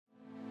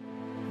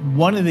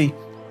One of the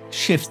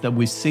shifts that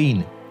we've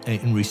seen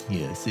in recent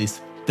years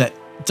is that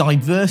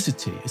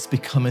diversity has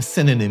become a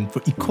synonym for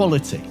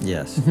equality.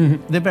 Yes.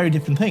 They're very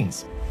different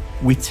things.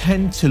 We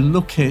tend to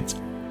look at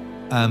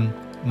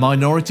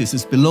minorities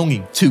as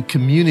belonging to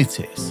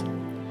communities,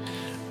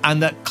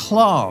 and that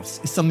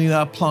class is something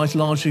that applies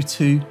largely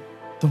to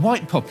the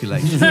white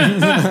population.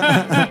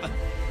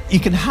 You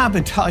can have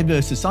a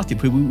diverse society,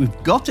 but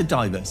we've got a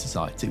diverse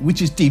society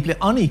which is deeply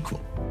unequal.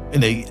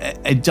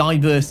 A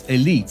diverse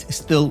elite is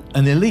still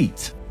an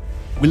elite.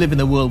 We live in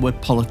a world where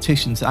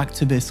politicians,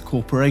 activists,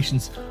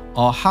 corporations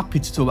are happy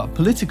to talk about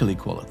political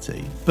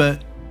equality,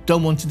 but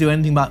don't want to do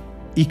anything about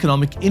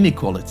economic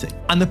inequality.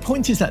 And the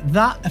point is that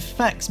that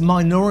affects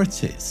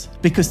minorities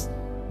because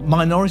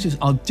minorities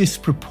are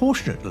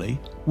disproportionately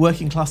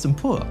working class and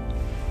poor.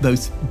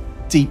 Those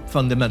deep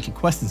fundamental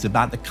questions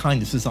about the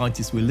kind of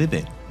societies we live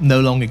in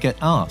no longer get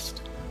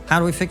asked. How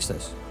do we fix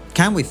this?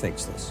 Can we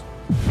fix this?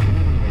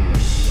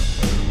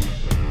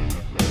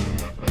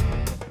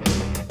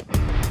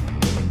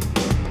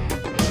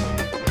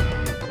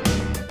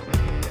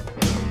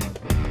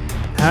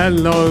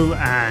 Hello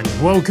and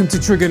welcome to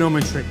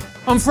TRIGGERnometry.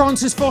 I'm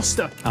Francis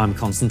Foster. I'm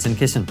Konstantin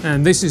Kisin.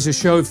 And this is a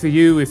show for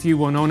you if you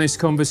want honest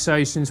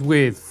conversations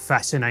with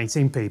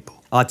fascinating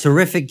people. Our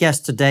terrific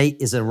guest today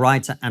is a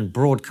writer and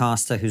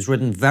broadcaster who's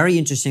written very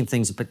interesting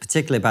things, but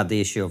particularly about the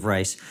issue of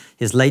race.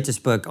 His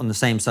latest book on the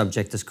same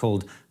subject is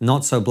called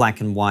Not So Black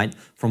and White,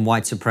 From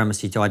White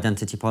Supremacy to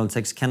Identity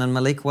Politics. Kenan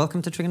Malik,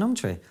 welcome to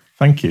TRIGGERnometry.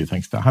 Thank you.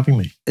 Thanks for having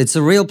me. It's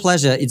a real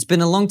pleasure. It's been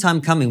a long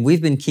time coming.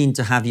 We've been keen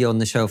to have you on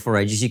the show for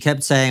ages. You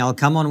kept saying, I'll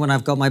come on when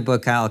I've got my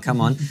book out, I'll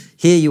come on.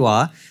 Here you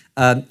are.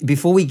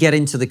 Before we get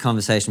into the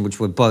conversation, which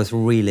we're both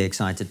really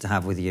excited to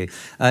have with you,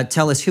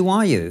 tell us, who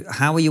are you?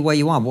 How are you where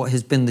you are? What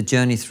has been the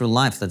journey through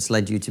life that's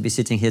led you to be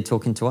sitting here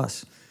talking to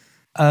us?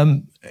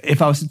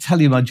 If I was to tell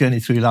you my journey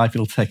through life,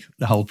 it'll take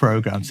the whole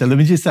program. So let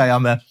me just say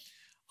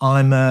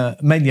I'm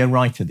mainly a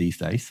writer these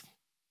days.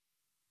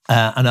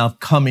 And I've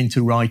come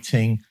into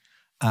writing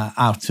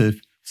out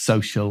of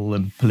social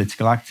and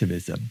political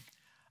activism.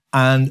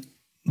 And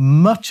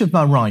much of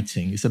my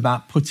writing is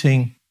about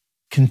putting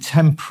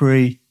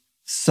contemporary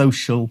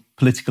social,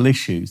 political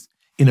issues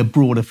in a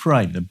broader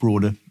frame, a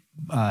broader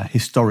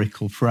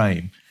historical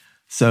frame.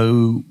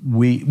 So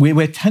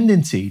we're a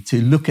tendency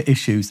to look at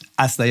issues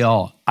as they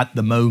are at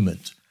the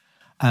moment.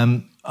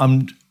 And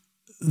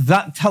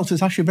that tells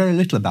us actually very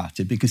little about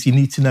it because you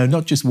need to know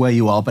not just where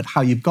you are, but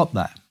how you've got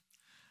there.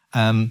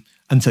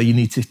 And so you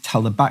need to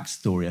tell the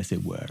backstory, as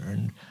it were.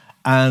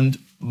 And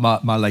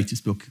my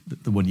latest book,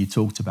 the one you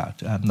talked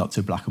about, Not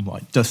So Black and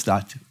White, does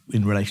that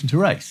in relation to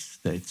race.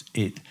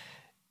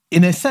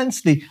 In a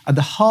sense, at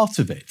the heart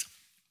of it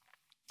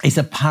is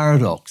a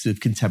paradox of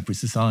contemporary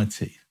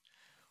society,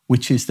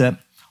 which is that,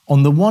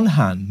 on the one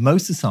hand,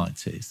 most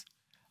societies,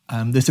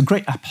 there's a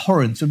great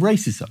abhorrence of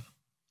racism.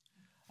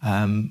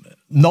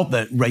 Not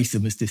that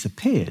racism has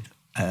disappeared.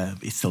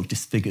 It still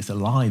disfigures the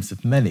lives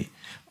of many.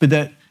 But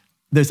that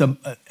there's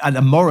at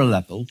a moral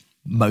level,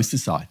 most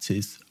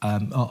societies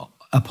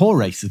abhor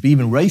racism.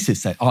 Even racists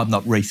say, oh, I'm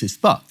not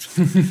racist, but.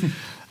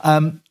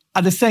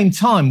 At the same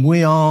time,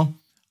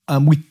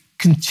 we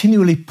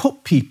continually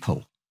put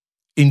people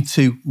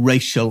into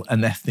racial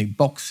and ethnic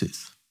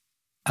boxes.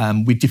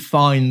 We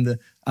define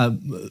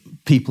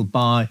people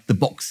by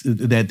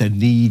their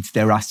needs,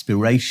 their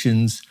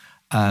aspirations,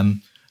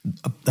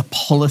 the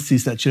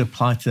policies that should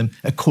apply to them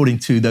according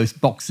to those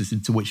boxes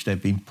into which they've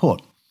been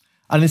put.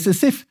 And it's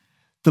as if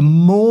the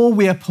more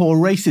we abhor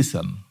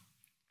racism,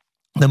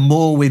 the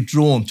more we're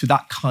drawn to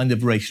that kind of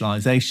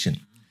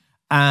racialization.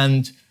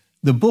 And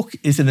the book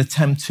is an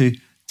attempt to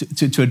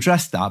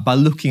address that by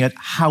looking at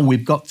how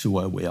we've got to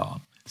where we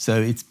are.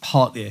 So it's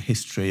partly a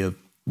history of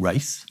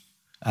race,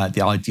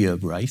 the idea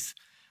of race,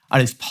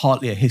 and it's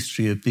partly a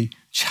history of the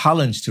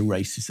challenge to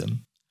racism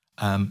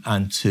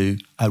and to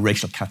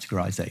racial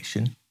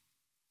categorization.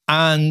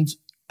 And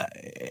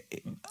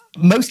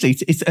mostly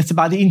it's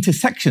about the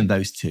intersection of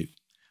those two,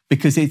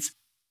 because it's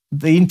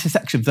the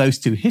intersection of those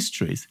two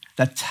histories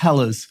that tell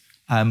us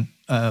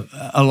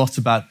a lot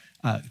about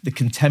the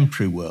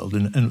contemporary world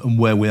and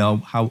where we are,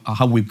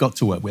 how we've got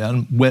to where we are,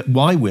 and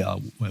why we are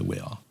where we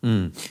are.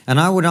 And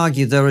I would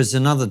argue there is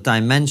another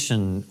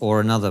dimension or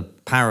another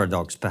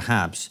paradox,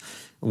 perhaps,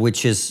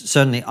 which is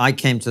certainly, I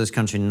came to this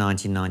country in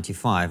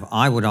 1995.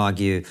 I would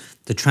argue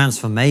the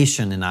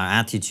transformation in our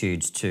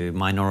attitudes to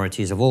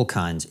minorities of all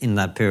kinds in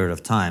that period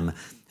of time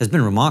has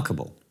been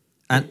remarkable.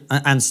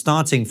 And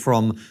starting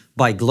from,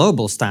 by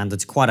global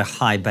standards, quite a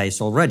high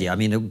base already. I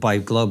mean, by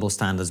global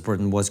standards,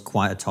 Britain was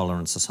quite a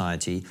tolerant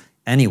society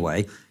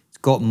anyway. It's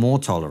got more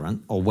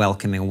tolerant or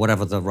welcoming or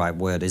whatever the right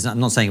word is.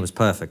 I'm not saying it was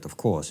perfect, of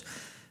course.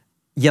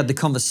 Yet the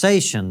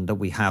conversation that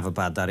we have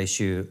about that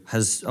issue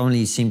has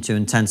only seemed to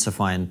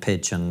intensify in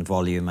pitch and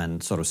volume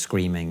and sort of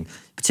screaming,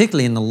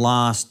 particularly in the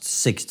last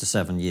 6 to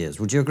 7 years.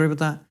 Would you agree with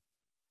that?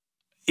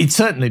 It's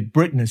certainly,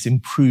 Britain has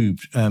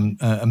improved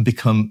and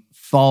become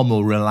far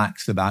more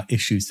relaxed about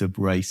issues of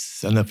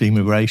race and of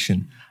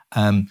immigration.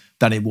 than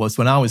it was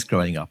when I was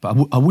growing up.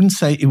 I wouldn't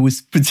say it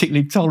was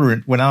particularly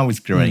tolerant when I was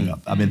growing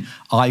up. I mean,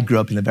 I grew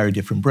up in a very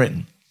different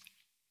Britain,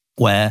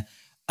 where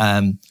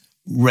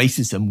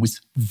racism was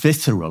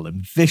visceral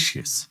and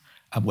vicious,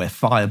 where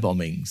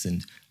firebombings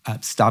and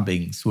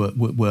stabbings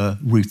were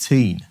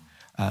routine,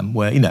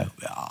 where, you know,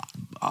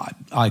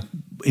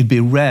 it'd be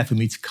rare for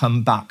me to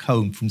come back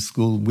home from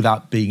school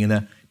without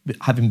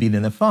having been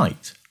in a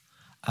fight.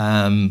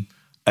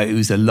 It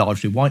was a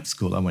largely white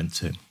school I went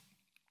to.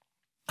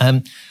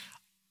 And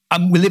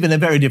we live in a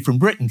very different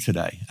Britain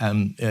today.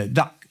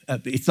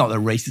 It's not that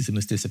racism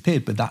has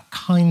disappeared, but that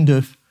kind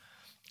of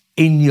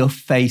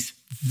in-your-face,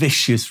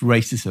 vicious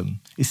racism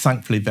is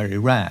thankfully very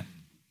rare.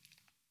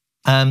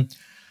 And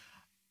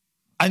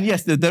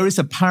yes, there is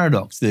a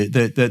paradox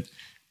that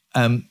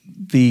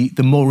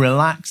the more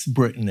relaxed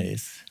Britain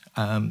is,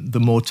 the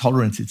more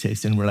tolerant it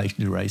is in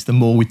relation to race, the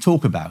more we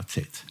talk about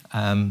it.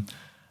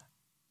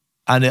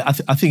 And I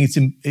think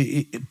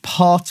it's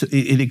part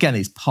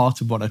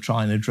of what I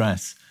try and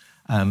address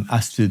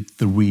as to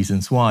the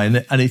reasons why.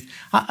 And it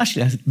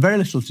actually has very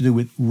little to do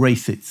with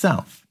race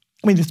itself.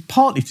 I mean, it's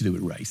partly to do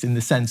with race in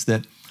the sense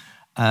that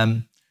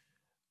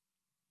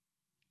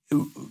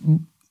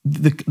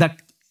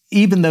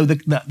even though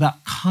that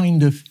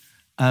kind of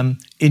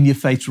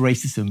in-your-face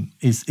racism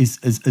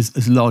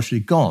is largely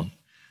gone,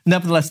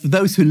 nevertheless, for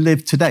those who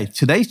live today,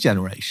 today's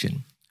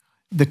generation,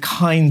 the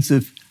kinds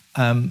of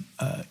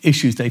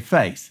issues they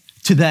face,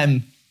 to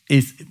them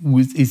is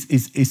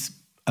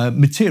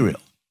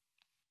material,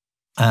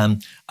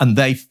 and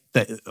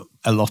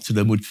a lot of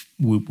them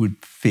would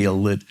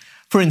feel that.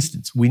 For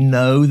instance, we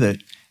know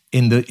that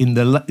in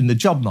the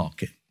job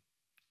market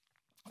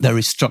there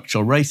is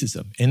structural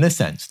racism in the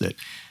sense that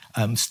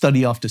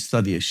study after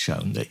study has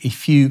shown that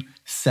if you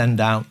send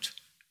out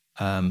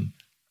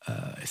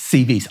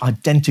CVs,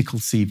 identical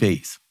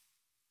CVs,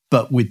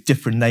 but with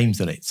different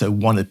names on it, so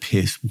one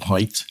appears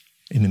white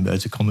in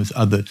inverted commas,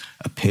 other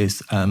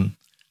appears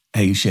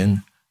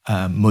Asian,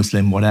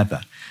 Muslim,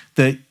 whatever,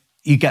 that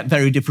you get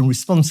very different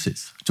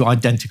responses to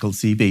identical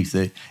CVs.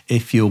 That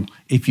if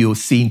you're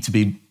seen to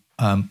be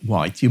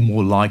white, you're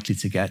more likely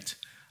to get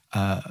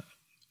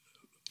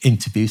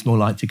interviews, more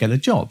likely to get a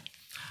job.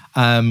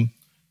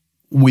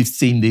 We've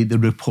seen the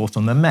report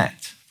on the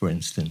Met, for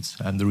instance,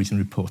 the recent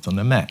report on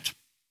the Met.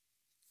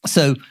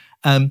 So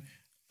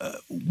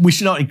we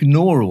should not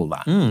ignore all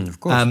that. Of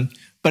course.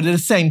 But at the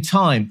same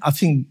time, I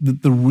think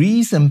that the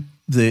reason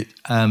that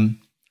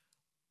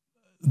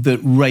that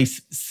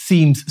race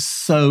seems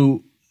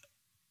so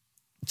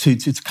to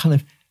kind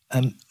of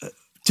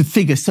to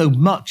figure so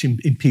much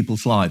in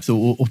people's lives,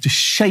 or to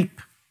shape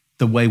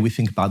the way we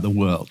think about the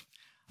world,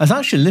 has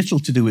actually little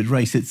to do with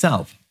race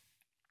itself.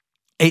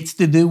 It's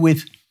to do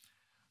with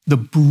the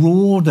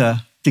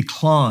broader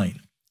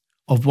decline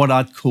of what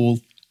I'd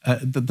call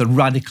the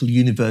radical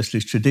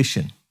universalist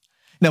tradition.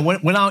 Now,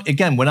 when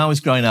I was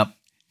growing up,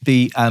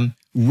 the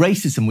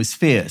racism was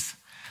fierce,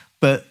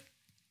 but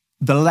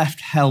the left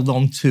held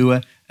on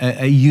to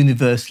a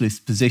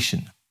universalist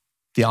position,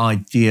 the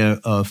idea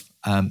of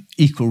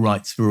equal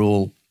rights for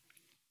all,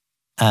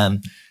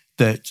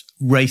 that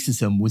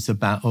racism was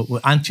about, or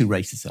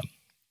anti-racism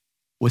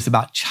was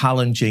about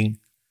challenging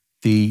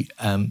the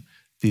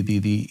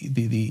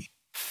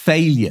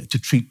failure to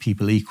treat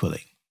people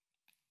equally.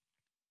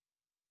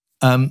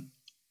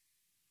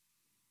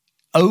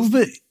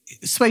 Over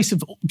the space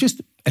of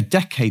just a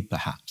decade,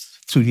 perhaps,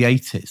 through the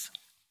 80s,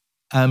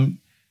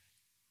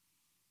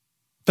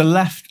 the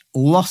left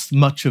lost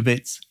much of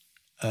its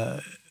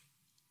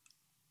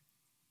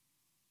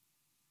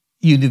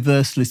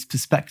universalist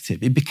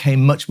perspective. It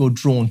became much more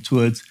drawn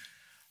towards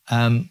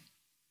a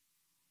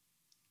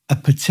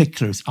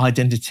particularist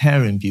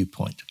identitarian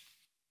viewpoint.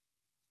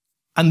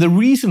 And the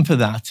reason for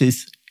that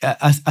is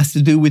has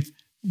to do with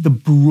the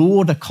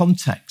broader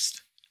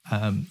context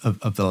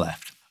of the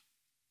left.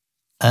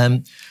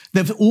 There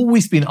have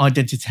always been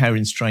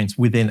identitarian strains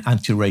within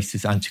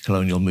anti-racist,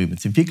 anti-colonial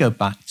movements. If you go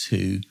back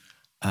to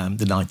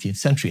the 19th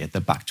century, you had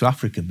the Back to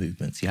Africa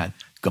movements, you had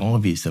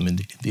Garveyism in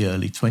the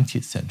early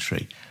 20th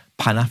century,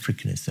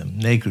 Pan-Africanism,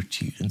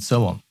 negritude, and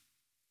so on.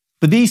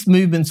 But these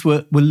movements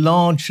were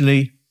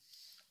largely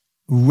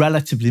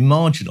relatively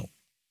marginal.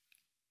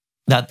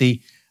 That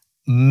the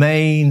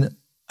main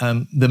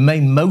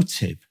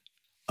motive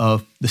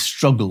of the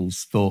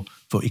struggles for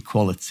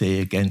equality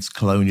against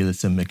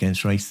colonialism,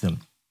 against racism,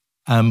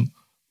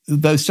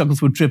 those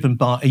struggles were driven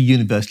by a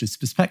universalist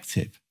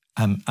perspective,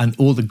 and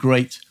all the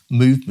great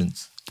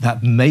movements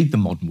that made the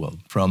modern world,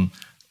 from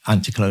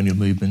anti-colonial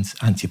movements,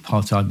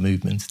 anti-apartheid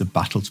movements, the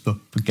battles for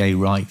gay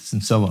rights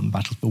and so on,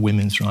 battles for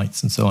women's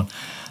rights and so on,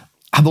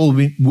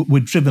 were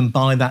driven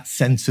by that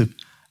sense of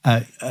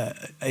a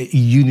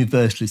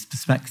universalist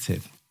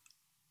perspective.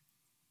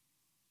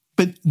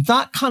 But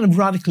that kind of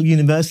radical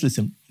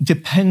universalism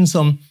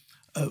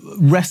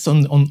rests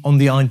on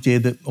the idea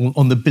that,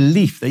 on the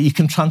belief that you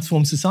can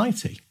transform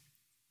society,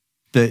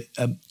 that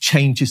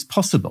change is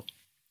possible.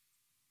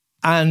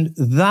 And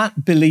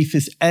that belief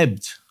has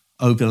ebbed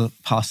over the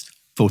past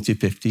 40,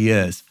 50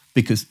 years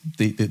because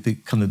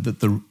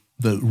the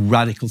the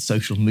radical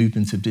social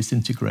movements have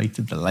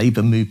disintegrated, the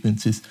labour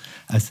movement has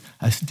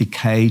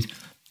decayed,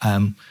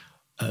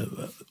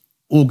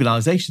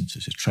 organisations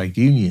such as trade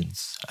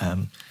unions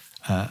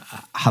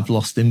have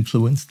lost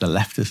influence, the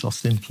left has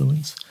lost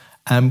influence.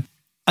 And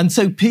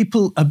so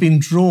people have been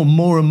drawn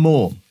more and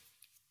more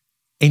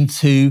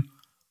into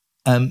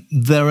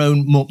their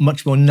own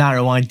much more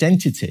narrow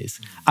identities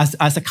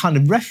as a kind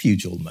of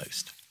refuge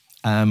almost.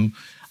 And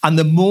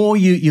the more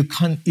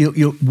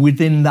you're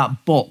within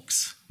that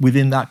box,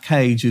 within that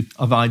cage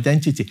of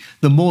identity,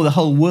 the more the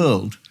whole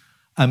world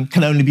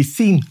can only be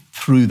seen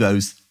through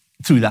that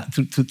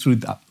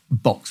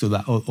box or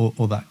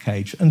that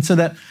cage. And so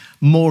that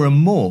more and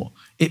more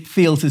it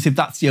feels as if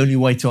that's the only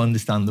way to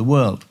understand the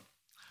world.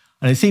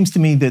 And it seems to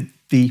me that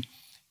the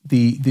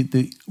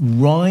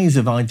rise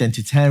of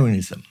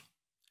identitarianism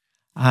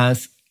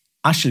has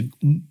actually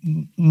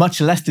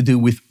much less to do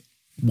with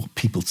what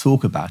people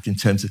talk about in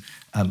terms of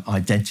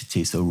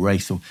identities or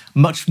race, or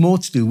much more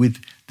to do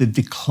with the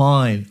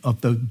decline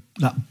of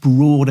that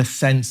broader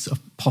sense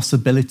of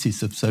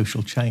possibilities of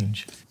social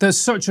change. That's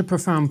such a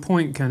profound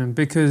point, Kenan,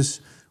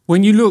 because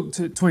when you looked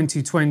at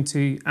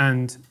 2020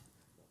 and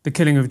the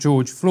killing of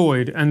George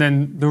Floyd and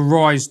then the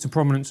rise to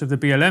prominence of the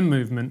BLM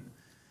movement,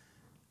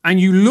 and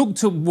you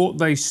looked at what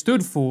they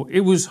stood for,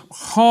 it was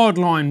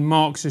hardline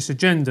Marxist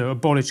agenda,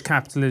 abolish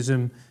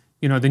capitalism,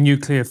 you know, the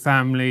nuclear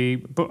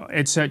family,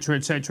 etc.,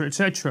 etc.,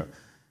 etc.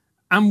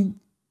 And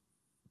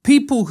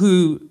people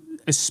who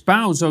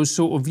espouse those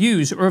sort of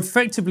views are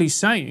effectively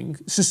saying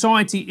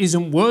society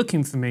isn't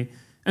working for me,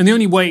 and the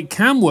only way it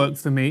can work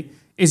for me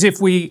is if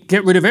we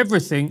get rid of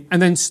everything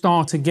and then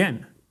start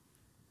again.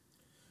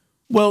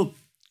 Well,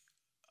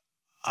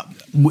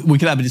 we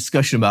could have a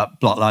discussion about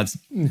Black Lives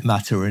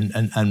Matter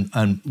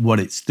and what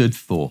it stood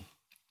for.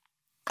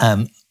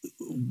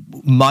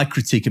 My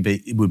critique of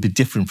it would be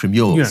different from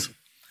yours.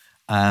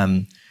 Yeah.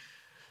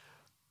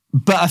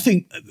 But I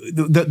think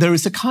that there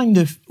is a kind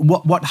of,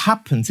 what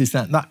happens is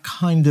that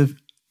kind of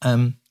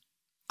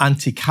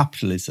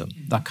anti-capitalism,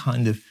 that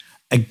kind of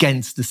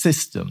against the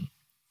system,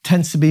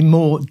 tends to be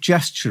more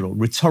gestural,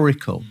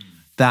 rhetorical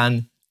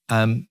than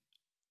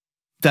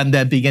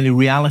there being any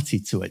reality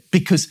to it.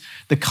 Because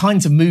the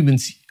kinds of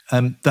movements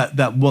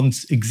that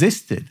once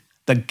existed,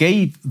 that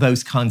gave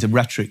those kinds of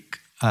rhetoric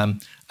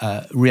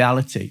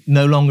reality,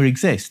 no longer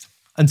exist.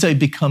 And so it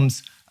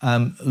becomes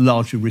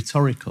largely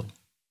rhetorical.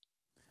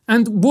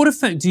 And what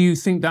effect do you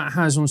think that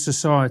has on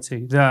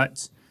society,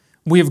 that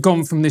we have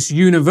gone from this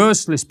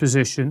universalist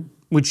position,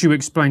 which you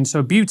explained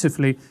so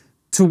beautifully,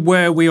 to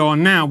where we are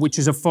now, which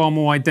is a far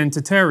more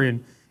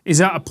identitarian? Is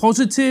that a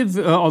positive?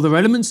 Are there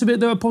elements of it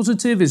that are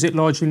positive? Is it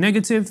largely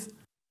negative?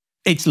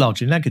 It's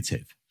largely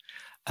negative.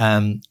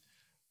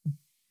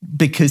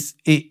 Because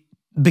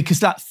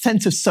that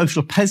sense of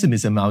social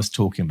pessimism I was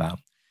talking about,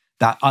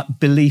 that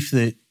belief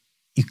that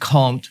you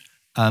can't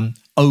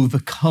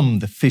overcome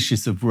the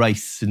fissures of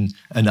race and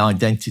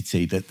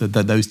identity, that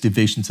those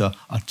divisions are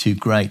too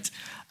great.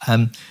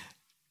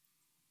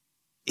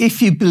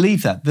 If you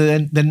believe that,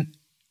 then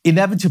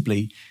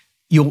inevitably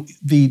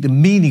the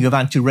meaning of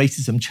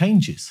anti-racism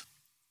changes.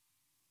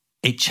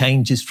 It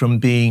changes from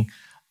being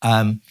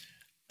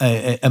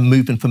a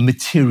movement for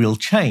material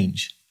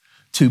change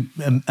to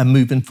a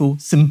movement for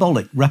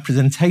symbolic,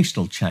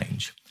 representational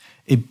change.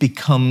 It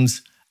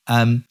becomes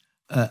a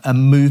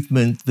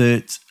movement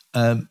that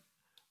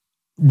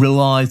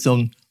relies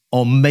on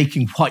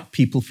making white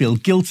people feel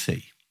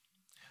guilty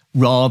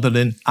rather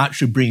than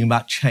actually bringing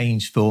about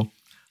change for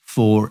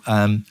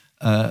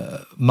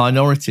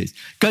minorities.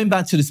 Going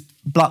back to this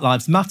Black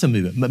Lives Matter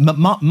movement,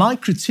 my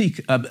critique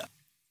at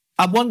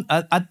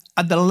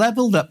the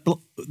level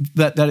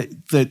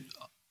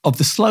of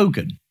the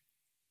slogan,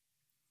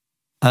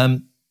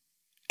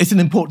 it's an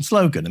important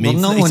slogan. I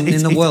mean, well, no one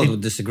in the world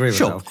would disagree with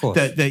that, of course.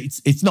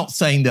 It's not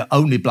saying that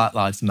only Black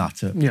Lives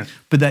Matter, yeah,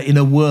 but that in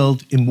a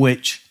world in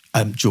which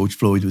George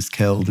Floyd was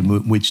killed,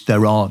 in which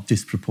there are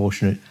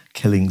disproportionate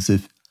killings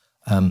of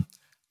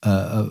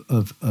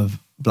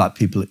black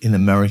people in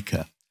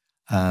America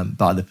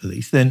by the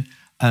police, then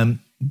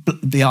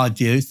the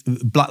idea is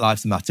Black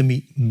Lives Matter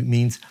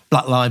means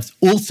Black lives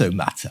also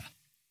matter.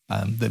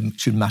 They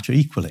should matter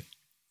equally.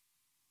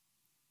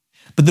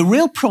 But the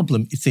real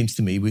problem, it seems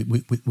to me,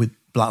 with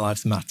Black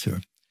Lives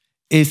Matter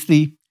is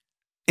that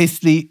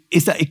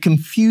it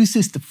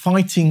confuses the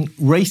fighting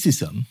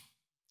racism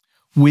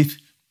with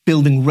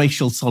building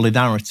racial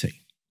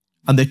solidarity.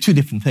 And they're two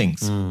different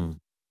things.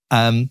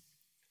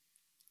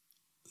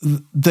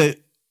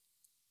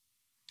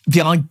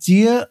 The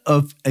idea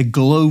of a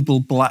global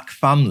black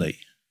family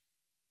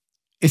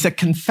is a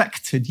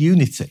confected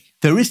unity.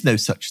 There is no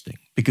such thing,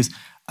 because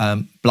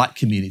black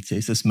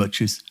communities, as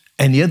much as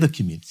any other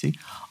community,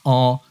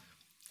 are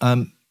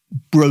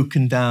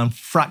broken down,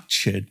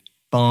 fractured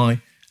by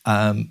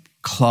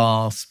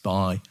class,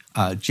 by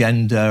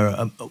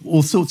gender,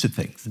 all sorts of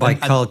things. By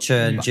culture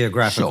and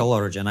geographical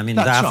origin. I mean,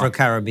 the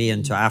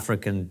Afro-Caribbean to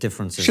African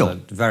differences are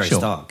very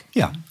stark.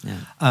 Yeah.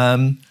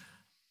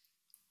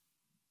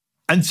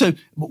 And so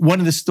one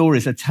of the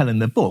stories I tell in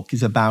the book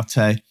is about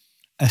a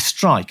a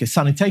strike, a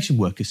sanitation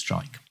worker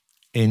strike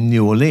in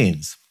New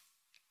Orleans.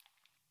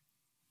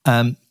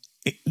 The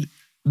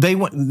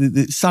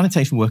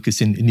sanitation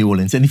workers in New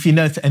Orleans, and if you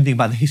know anything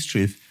about the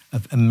history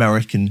of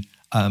American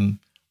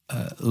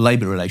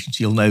labour relations,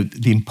 you'll know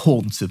the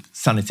importance of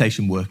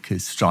sanitation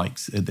workers'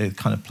 strikes. They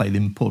kind of played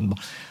an important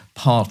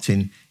part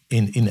in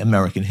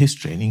American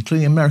history, and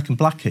including American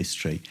black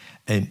history.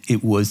 And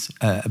it was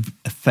a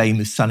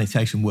famous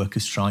sanitation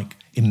workers' strike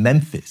in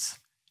Memphis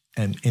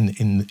in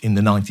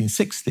the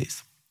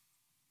 1960s,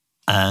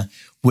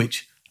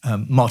 which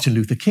Martin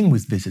Luther King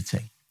was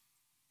visiting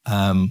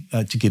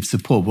to give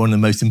support. One of the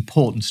most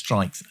important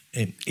strikes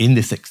in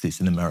the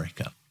 60s in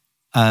America.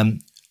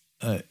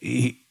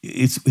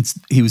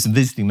 He was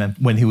visiting them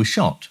when he was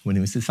shot, when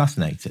he was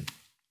assassinated.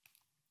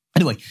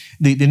 Anyway,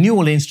 the New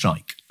Orleans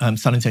strike,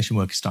 sanitation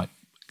worker strike,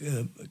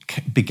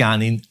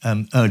 began in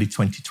early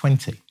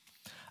 2020.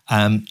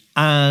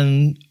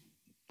 And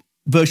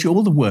virtually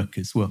all the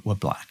workers were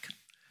black.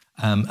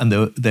 And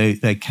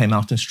they came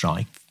out on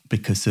strike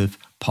because of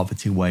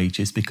poverty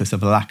wages, because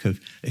of a lack of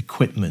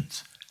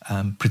equipment,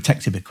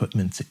 protective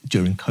equipment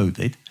during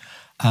COVID,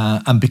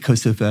 and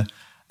because of a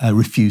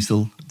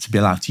refusal to be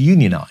allowed to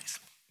unionise.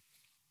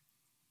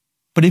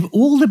 But if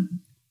all the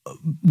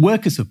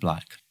workers were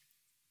black,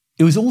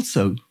 it was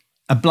also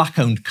a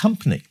black-owned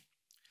company,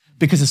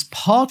 because as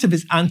part of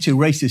its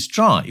anti-racist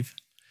drive,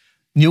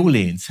 New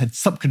Orleans had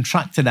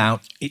subcontracted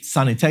out its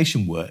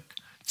sanitation work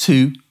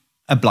to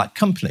a black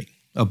company,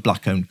 a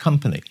black-owned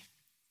company.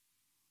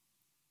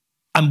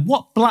 And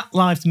what Black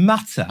Lives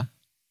Matter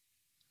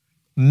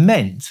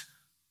meant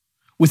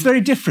was very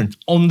different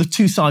on the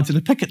two sides of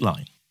the picket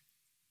line.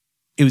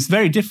 It was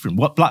very different.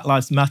 What Black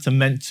Lives Matter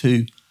meant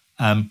to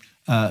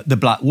the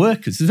black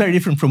workers was very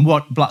different from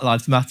what Black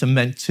Lives Matter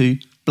meant to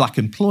black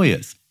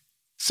employers.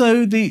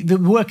 So the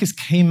workers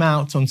came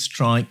out on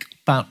strike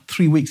about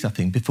 3 weeks, I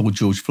think, before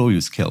George Floyd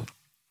was killed.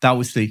 That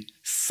was the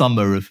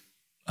summer of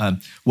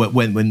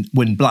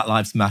when Black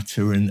Lives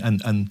Matter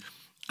and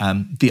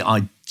the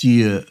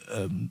idea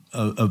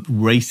of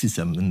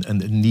racism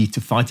and the need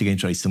to fight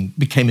against racism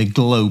became a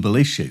global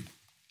issue.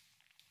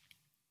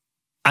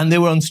 And they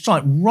were on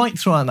strike right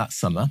throughout that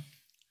summer,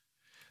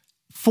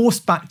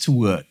 forced back to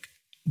work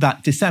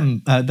that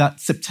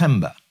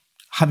September,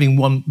 having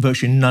won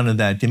virtually none of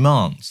their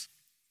demands,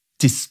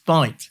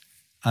 despite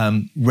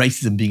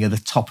racism being at the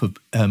top of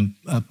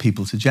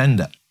people's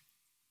agenda.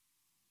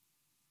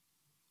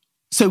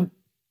 So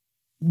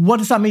what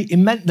does that mean? It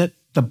meant that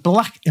the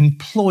black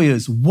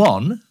employers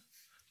won,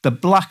 the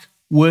black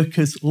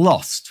workers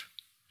lost.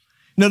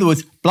 In other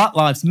words, Black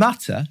Lives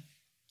Matter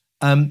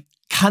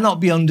cannot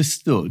be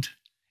understood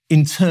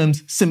in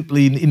terms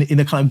simply in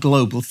a kind of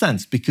global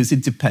sense, because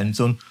it depends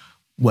on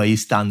where you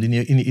stand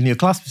in your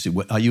class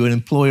pursuit. Are you an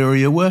employer or are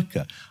you a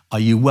worker? Are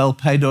you well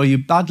paid or are you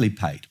badly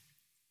paid?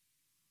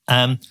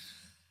 And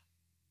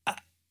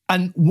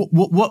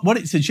what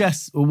it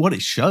suggests, or what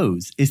it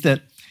shows, is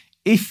that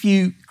if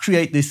you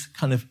create this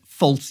kind of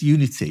false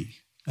unity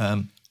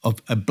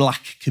of a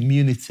black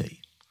community,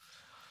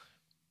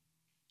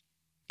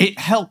 it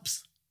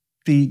helps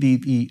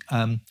the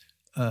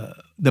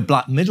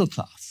black middle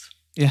class.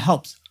 It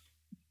helps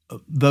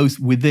those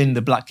within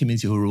the black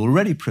community who are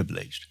already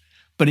privileged,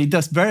 but it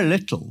does very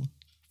little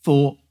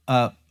for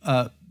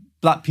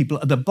black people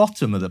at the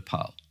bottom of the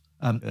pile.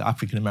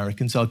 African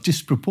Americans are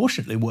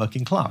disproportionately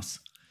working class,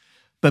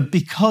 but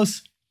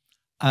because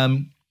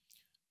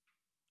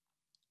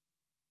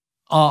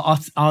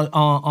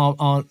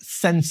our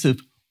sense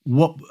of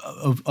what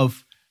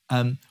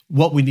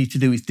we need to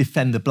do is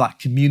defend the black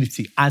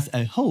community as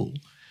a whole,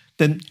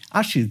 then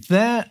actually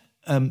their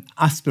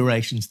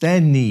aspirations, their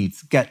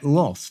needs get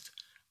lost,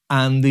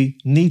 and the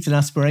needs and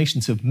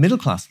aspirations of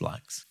middle-class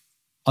blacks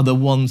are the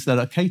ones that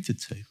are catered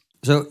to.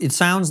 So it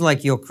sounds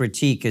like your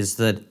critique is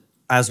that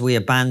as we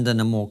abandon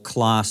a more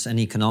class and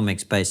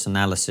economics-based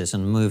analysis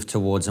and move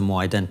towards a more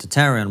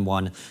identitarian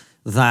one,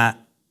 that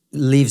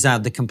leaves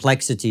out the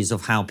complexities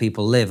of how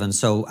people live. And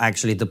so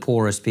actually the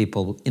poorest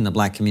people in the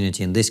black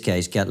community, in this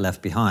case, get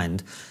left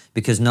behind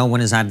because no one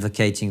is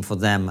advocating for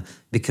them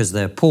because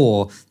they're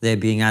poor. They're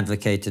being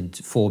advocated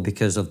for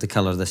because of the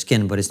color of their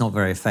skin, but it's not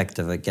very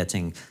effective at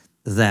getting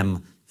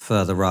them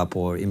further up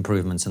or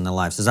improvements in their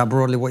lives. Is that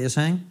broadly what you're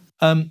saying?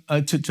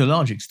 To a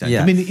large extent.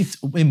 Yeah. I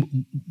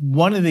mean,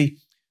 one of the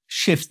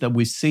shifts that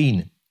we've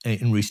seen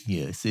in recent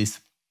years is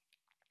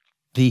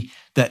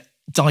that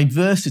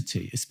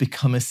diversity has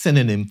become a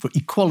synonym for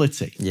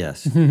equality.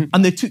 Yes.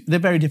 And they're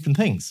very different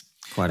things.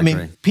 Quite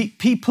agree.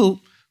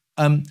 People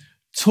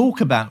talk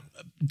about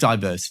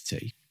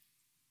diversity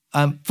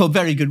for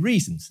very good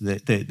reasons.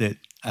 There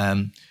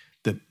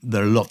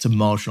are lots of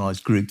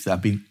marginalised groups that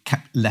have been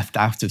left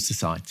out of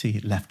society,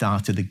 left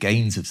out of the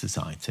gains of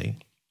society,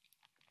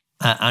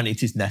 and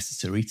it is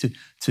necessary to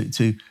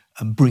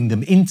bring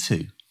them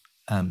into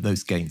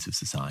those gains of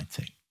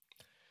society.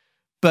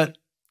 But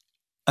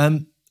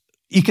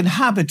you can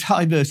have a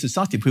diverse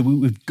society.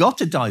 We've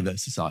got a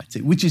diverse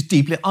society which is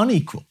deeply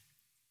unequal.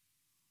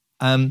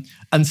 And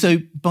so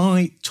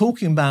by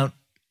talking about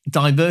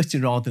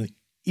diversity rather than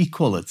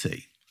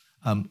equality,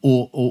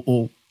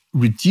 or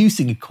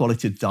reducing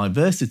equality of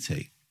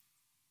diversity,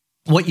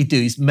 what you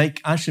do is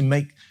actually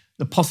make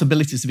the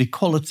possibilities of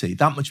equality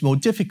that much more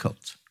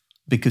difficult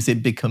because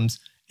it becomes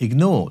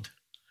ignored.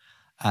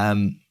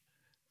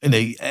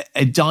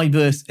 A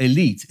diverse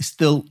elite is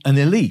still an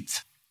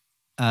elite.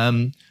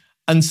 And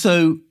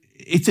so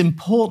it's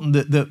important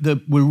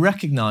that we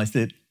recognise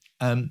that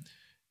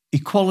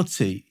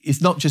equality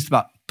is not just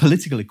about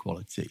political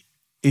equality,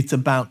 it's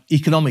about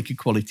economic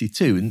equality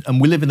too.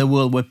 And we live in a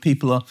world where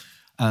people are,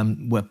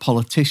 where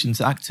politicians,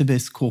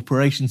 activists,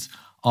 corporations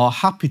are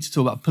happy to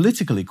talk about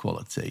political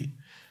equality,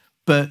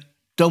 but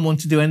don't want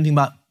to do anything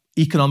about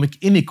economic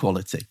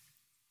inequality.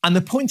 And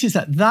the point is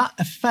that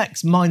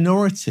affects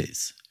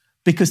minorities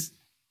because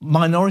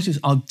minorities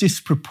are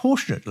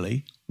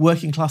disproportionately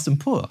working class and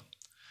poor.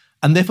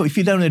 And therefore, if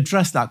you don't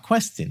address that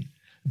question,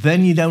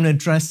 then you don't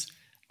address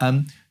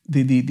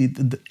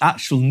the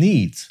actual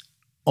needs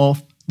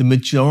of the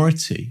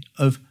majority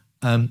of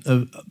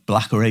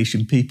Black or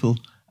Asian people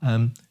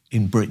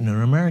in Britain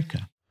or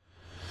America.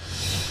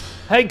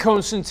 Hey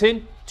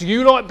Konstantin, do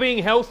you like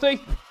being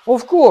healthy?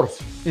 Of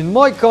course. In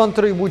my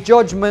country, we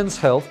judge man's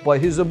health by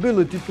his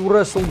ability to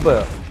wrestle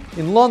bear.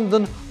 In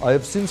London, I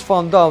have since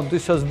found out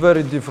this has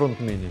very different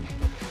meaning.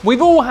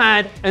 We've all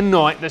had a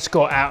night that's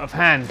got out of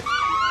hand.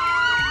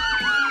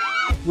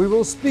 We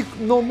will speak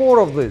no more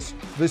of this.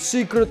 The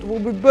secret will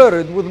be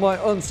buried with my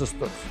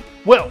ancestors.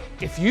 Well,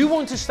 if you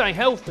want to stay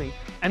healthy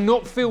and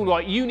not feel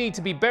like you need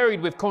to be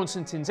buried with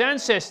Konstantin's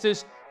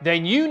ancestors,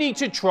 then you need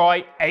to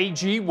try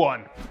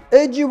AG1.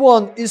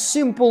 AG1 is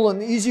simple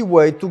and easy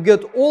way to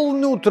get all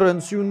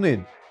nutrients you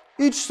need.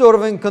 Each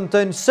serving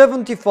contains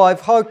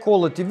 75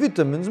 high-quality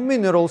vitamins,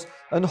 minerals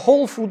and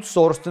whole food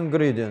sourced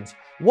ingredients.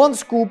 One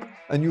scoop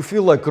and you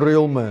feel like a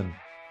real man.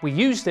 We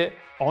used it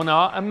on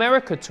our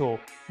America tour,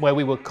 where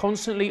we were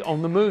constantly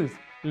on the move,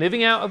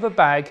 living out of a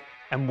bag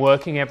and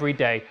working every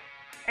day.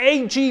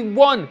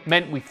 AG1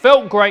 meant we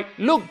felt great,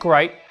 looked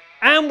great,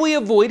 and we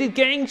avoided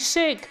getting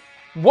sick.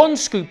 One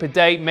scoop a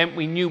day meant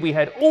we knew we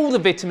had all the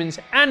vitamins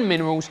and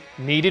minerals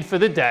needed for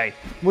the day.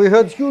 We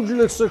had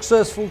hugely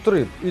successful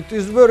trip. It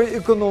is very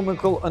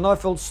economical and I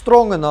felt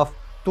strong enough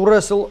to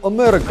wrestle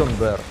American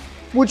bear,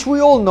 which we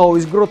all know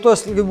is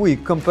grotesquely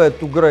weak compared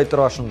to Great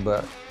Russian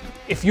bear.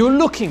 If you're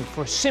looking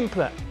for a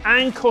simpler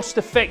and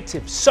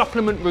cost-effective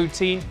supplement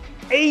routine,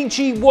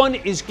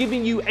 AG1 is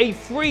giving you a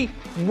free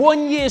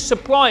 1-year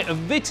supply of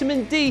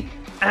vitamin D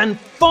and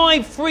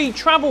 5 free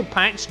travel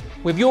packs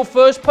with your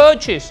first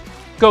purchase.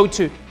 Go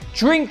to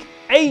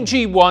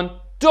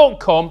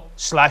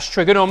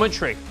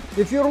drinkag1.com/trigonometry.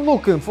 If you're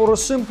looking for a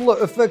simpler,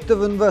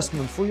 effective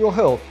investment for your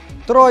health,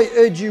 try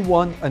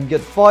AG1 and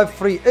get 5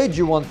 free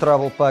AG1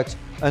 travel packs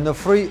and a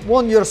free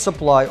 1-year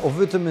supply of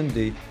vitamin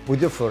D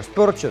with your first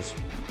purchase.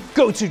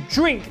 Go to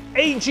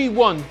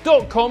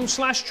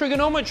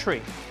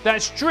drinkag1.com/trigonometry.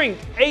 That's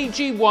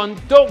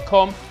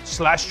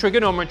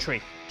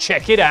drinkag1.com/trigonometry.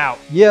 Check it out.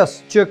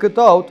 Yes, check it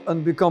out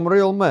and become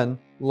real men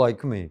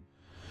like me.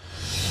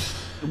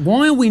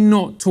 Why are we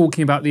not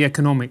talking about the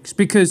economics?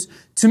 Because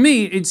to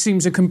me, it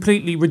seems a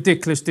completely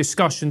ridiculous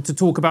discussion to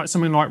talk about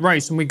something like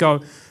race and we go,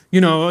 you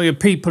know,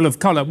 people of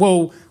colour.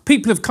 Well,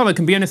 people of colour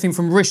can be anything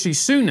from Rishi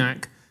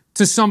Sunak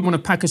to someone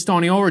of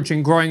Pakistani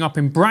origin growing up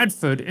in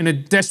Bradford in a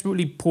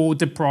desperately poor,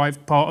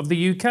 deprived part of the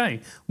UK.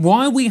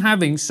 Why are we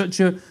having such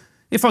a,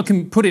 if I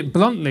can put it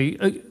bluntly,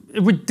 a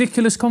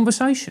ridiculous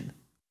conversation?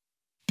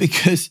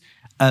 Because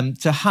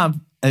to have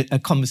a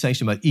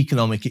conversation about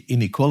economic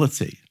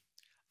inequality,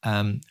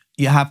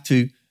 you have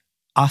to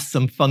ask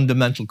some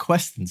fundamental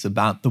questions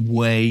about the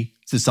way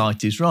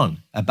society is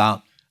run,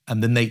 about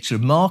the nature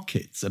of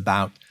markets,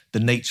 about the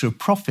nature of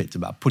profit,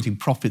 about putting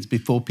profits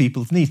before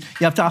people's needs.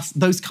 You have to ask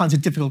those kinds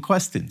of difficult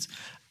questions.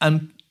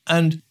 And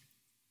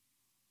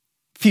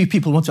few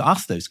people want to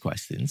ask those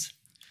questions.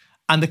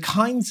 And the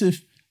kinds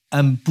of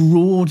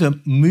broader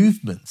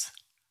movements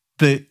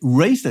that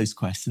raise those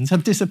questions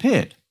have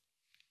disappeared.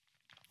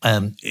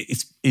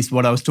 It's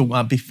what I was talking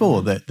about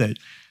before, that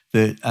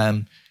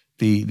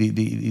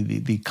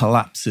the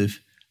collapse of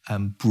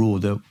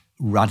broader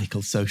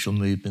radical social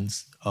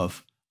movements,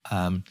 of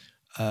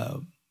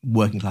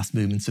working class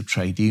movements, of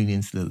trade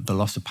unions, the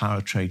loss of power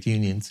of trade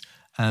unions,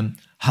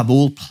 have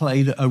all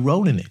played a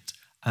role in it.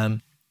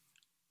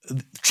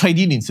 Trade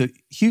unions are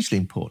hugely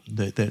important.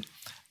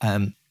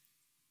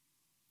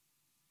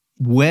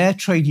 Where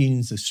trade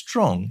unions are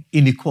strong,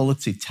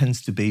 inequality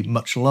tends to be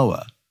much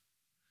lower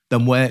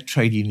than where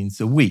trade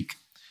unions are weak.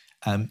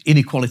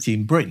 Inequality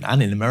in Britain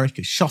and in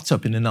America shot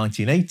up in the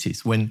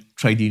 1980s when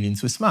trade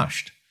unions were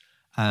smashed.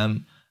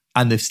 And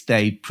they've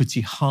stayed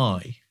pretty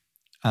high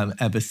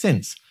ever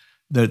since.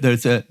 There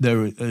is a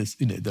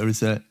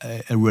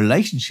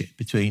relationship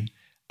between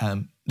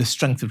the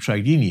strength of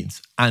trade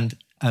unions and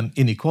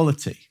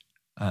inequality.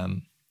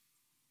 And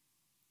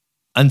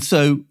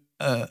so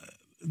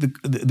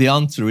the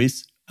answer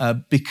is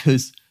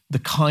because the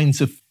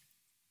kinds of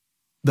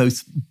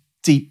those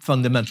deep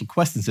fundamental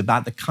questions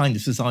about the kind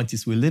of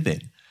societies we live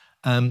in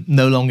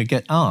no longer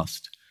get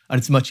asked. And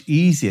it's much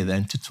easier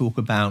then to talk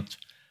about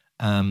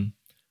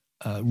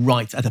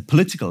right at a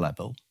political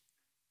level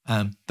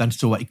than to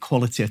talk about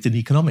equality at an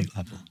economic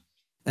level.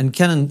 And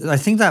Kenan, I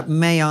think that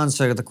may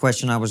answer the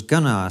question I was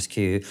going to ask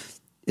you.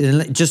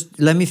 Just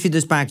let me feed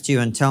this back to you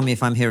and tell me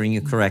if I'm hearing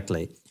you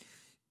correctly.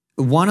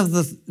 One of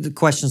the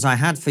questions I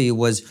had for you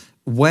was,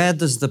 where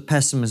does the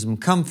pessimism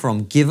come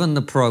from, given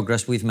the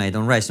progress we've made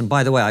on race? And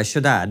by the way, I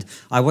should add,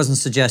 I wasn't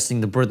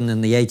suggesting that Britain in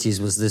the 80s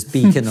was this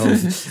beacon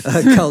of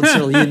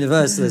cultural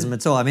universalism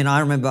at all. I mean, I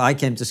remember I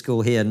came to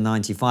school here in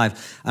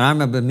 '95, and I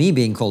remember me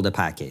being called a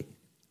Paki,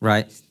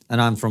 right?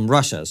 And I'm from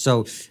Russia.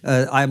 So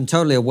I'm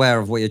totally aware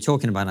of what you're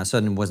talking about. And I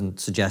certainly wasn't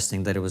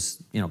suggesting that it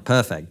was, you know,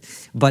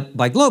 perfect. But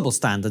by global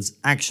standards,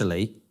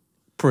 actually,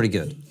 pretty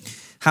good.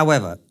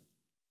 However,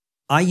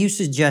 are you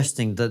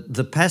suggesting that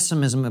the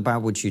pessimism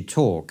about which you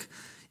talk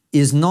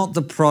is not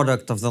the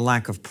product of the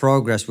lack of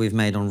progress we've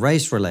made on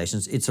race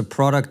relations? It's a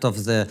product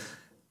of the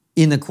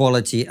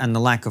inequality and the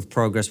lack of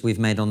progress we've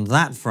made on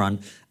that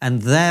front,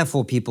 and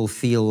therefore people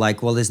feel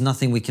like, well, there's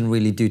nothing we can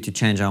really do to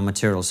change our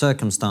material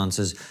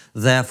circumstances,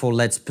 therefore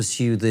let's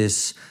pursue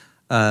this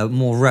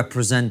more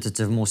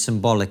representative, more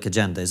symbolic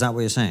agenda. Is that what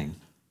you're saying?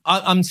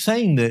 I'm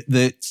saying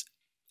that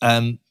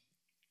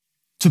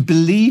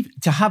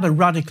to have a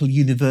radical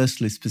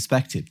universalist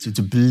perspective,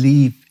 to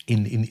believe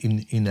in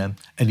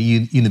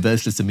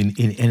universalism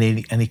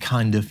in any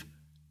kind of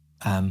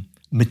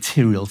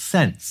material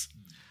sense,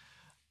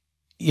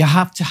 you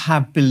have to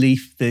have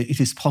belief that it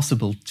is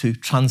possible to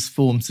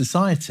transform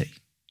society.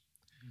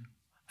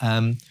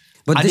 But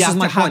this is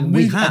my point.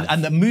 We have.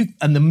 And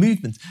the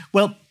movement.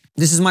 Well,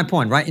 this is my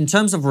point, right? In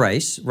terms of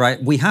race, right,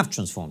 we have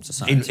transformed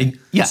society.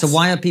 Yes. So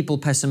why are people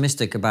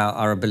pessimistic about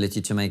our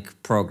ability to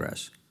make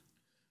progress?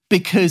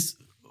 Because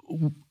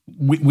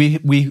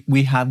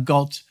we have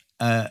got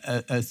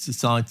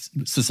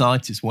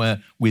societies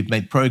where we've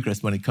made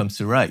progress when it comes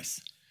to race,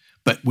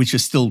 but which are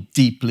still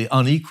deeply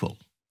unequal,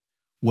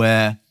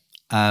 where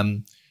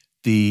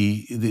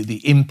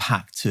the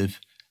impact of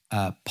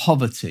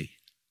poverty,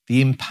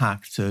 the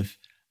impact of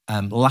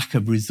lack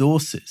of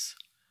resources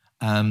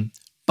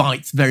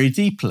bites very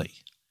deeply.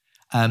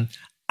 And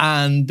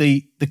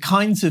the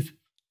kinds of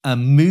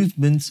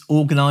movements,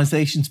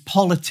 organisations,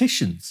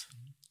 politicians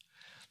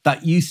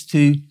that used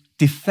to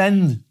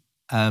defend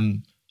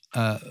the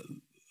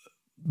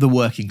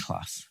working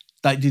class,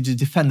 that used to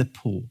defend the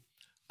poor,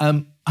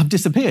 have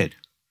disappeared.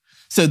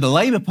 So the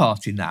Labour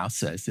Party now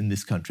says in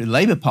this country, the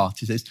Labour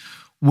Party says,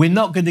 we're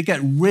not going to get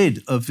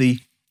rid of the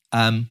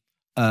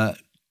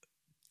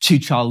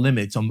two-child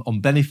limit on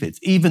benefits,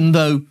 even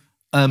though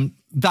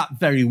that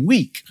very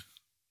week,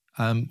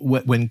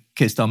 when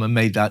Keir Starmer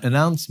made that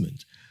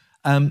announcement,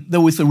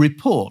 there was a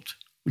report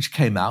which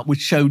came out which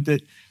showed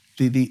that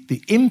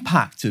the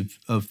impact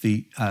of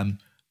the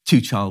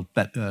two-child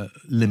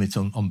limit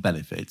on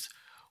benefits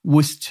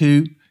was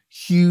to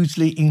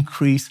hugely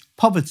increase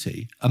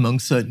poverty among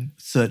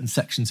certain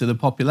sections of the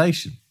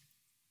population.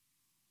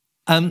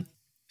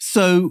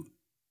 So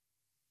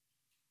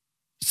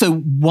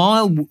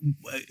while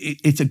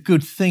it's a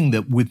good thing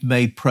that we've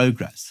made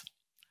progress,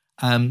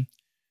 that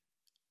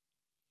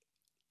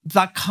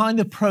kind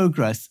of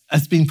progress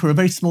has been for a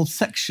very small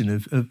section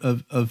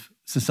of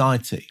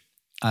society.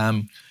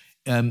 And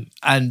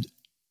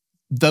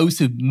those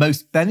who've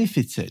most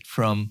benefited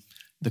from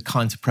the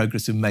kinds of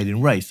progress we've made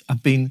in race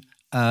have been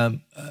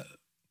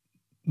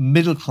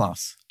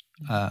middle-class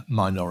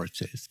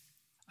minorities.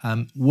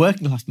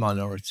 Working class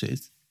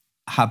minorities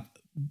have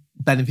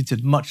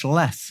benefited much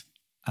less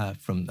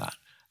from that,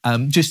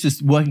 just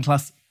as working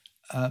class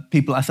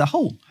people as a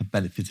whole have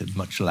benefited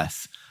much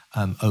less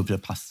over the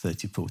past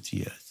 30, 40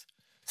 years.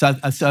 So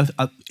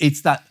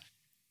it's that.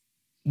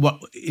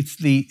 It's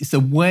the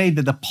way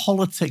that the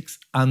politics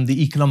and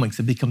the economics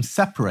have become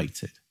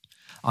separated,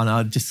 and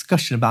our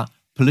discussion about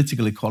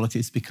political equality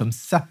has become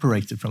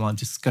separated from our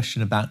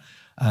discussion about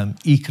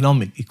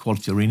economic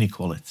equality or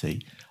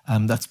inequality.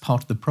 That's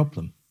part of the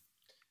problem.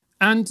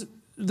 And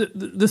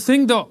the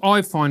thing that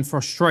I find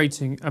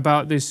frustrating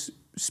about this,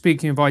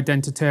 speaking of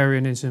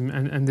identitarianism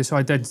and this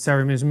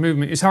identitarianism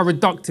movement, is how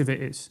reductive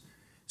it is.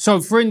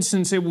 So, for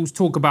instance, it will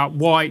talk about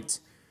white,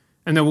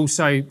 and they will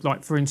say,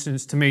 like, for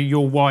instance, to me,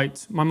 you're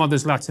white, my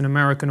mother's Latin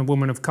American, a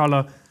woman of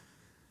colour.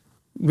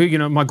 You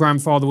know, my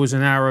grandfather was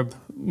an Arab.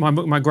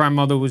 My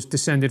grandmother was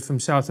descended from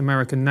South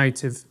American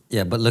native.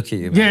 Yeah, but look at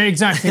you, mate. Yeah,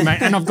 exactly,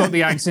 mate. And I've got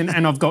the accent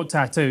and I've got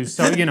tattoos.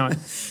 So, you know,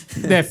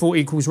 therefore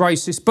equals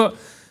racist. But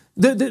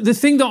the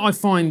thing that I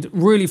find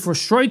really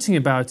frustrating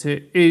about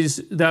it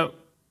is that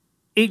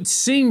it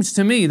seems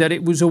to me that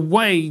it was a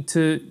way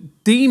to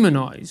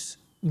demonise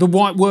the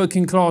white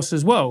working class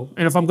as well.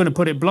 And if I'm going to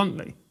put it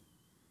bluntly.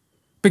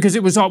 Because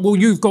it was like, well,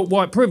 you've got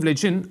white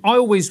privilege. And I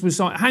always was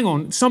like, hang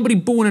on, somebody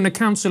born in a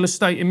council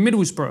estate in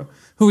Middlesbrough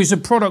who is a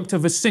product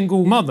of a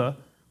single mother,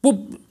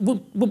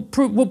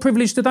 what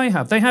privilege do they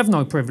have? They have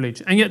no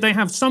privilege. And yet they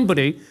have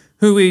somebody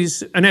who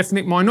is an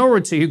ethnic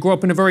minority who grew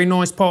up in a very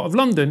nice part of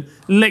London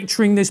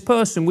lecturing this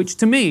person, which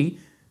to me,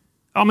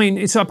 I mean,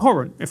 it's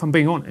abhorrent, if I'm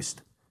being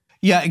honest.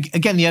 Yeah,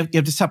 again, you have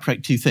to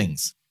separate two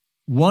things.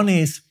 One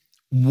is,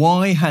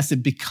 why has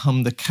it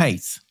become the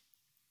case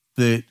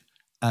that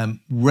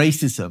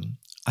racism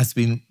has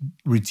been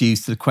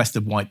reduced to the quest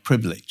of white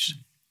privilege?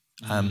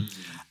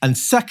 And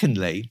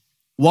secondly,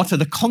 what are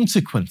the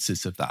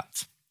consequences of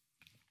that?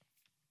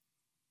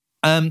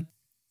 And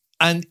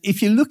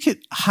if you look at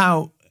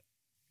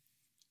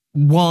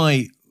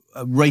why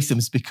racism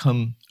has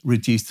become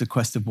reduced to the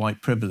quest of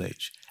white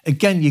privilege,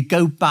 again, you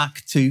go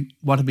back to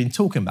what I've been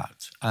talking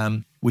about,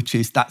 which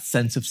is that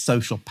sense of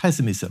social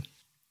pessimism.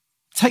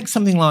 Take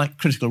something like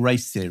critical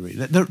race theory.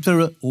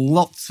 There are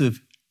lots of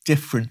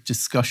different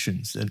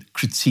discussions and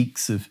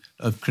critiques of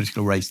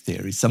critical race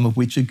theory, some of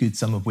which are good,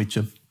 some of which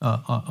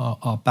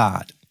are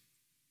bad.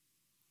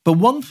 But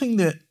one thing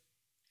that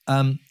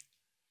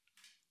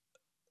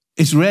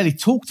is rarely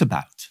talked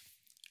about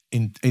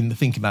in the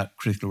thinking about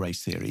critical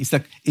race theory is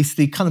that it's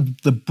the kind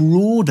of the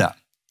broader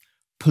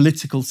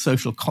political,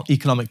 social,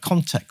 economic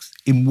context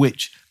in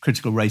which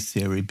critical race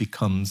theory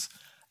becomes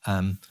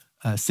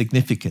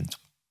significant.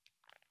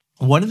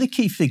 One of the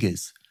key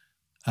figures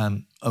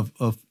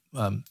of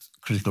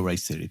critical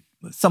race theory,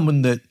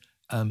 someone that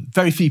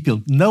very few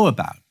people know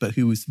about, but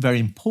who was very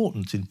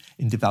important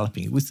in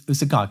developing it,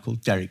 was a guy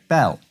called Derek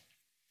Bell.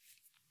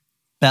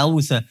 Bell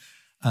was an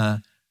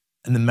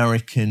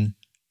American,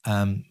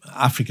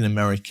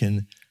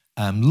 African-American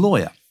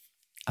lawyer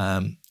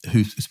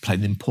who's played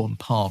an important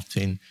part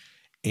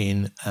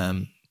in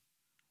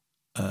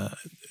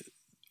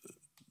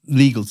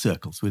legal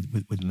circles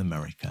within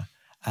America,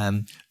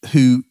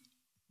 who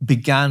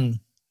began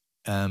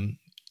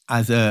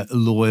as a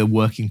lawyer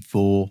working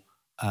for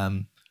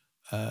the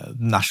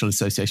National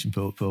Association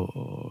for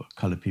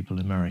Coloured People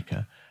in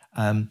America,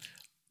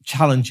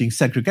 challenging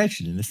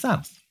segregation in the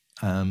South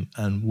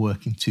and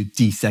working to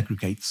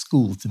desegregate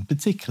schools in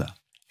particular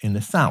in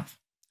the South.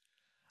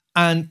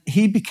 And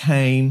he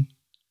became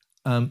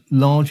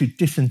largely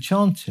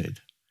disenchanted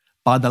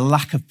by the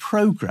lack of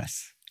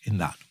progress in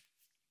that.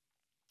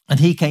 And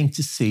he came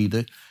to see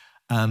that,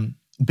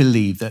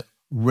 believe that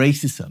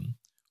racism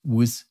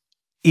was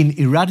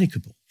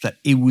ineradicable, that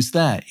it was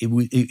there. There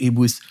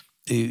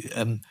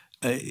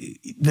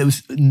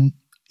was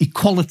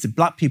equality.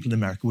 Black people in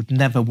America would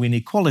never win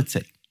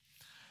equality.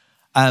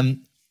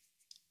 And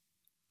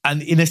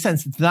in a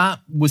sense, that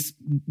was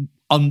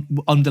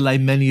underlay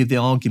many of the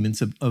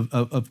arguments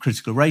of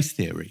critical race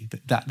theory,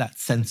 that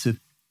sense of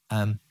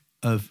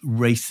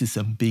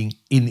racism being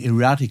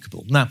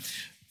ineradicable. Now,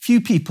 few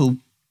people,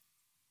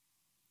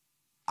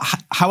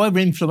 however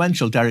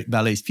influential Derek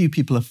Bell is, few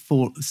people have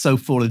so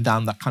fallen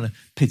down that kind of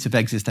pit of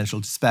existential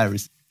despair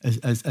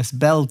as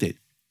Bell did.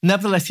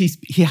 Nevertheless,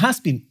 he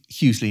has been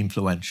hugely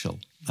influential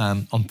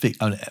on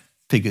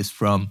figures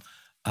from,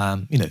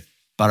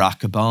 Barack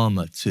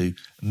Obama to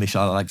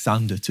Michelle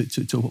Alexander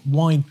to a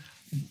wide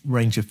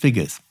range of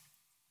figures.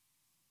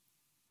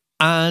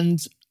 And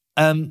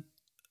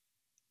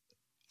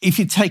if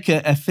you take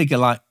a figure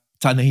like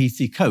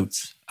Ta-Nehisi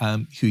Coates,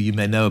 who you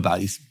may know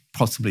about, is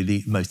possibly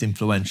the most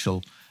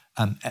influential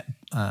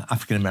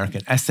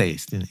African-American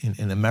essayist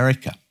in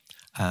America,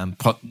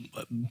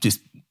 just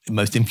the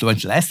most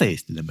influential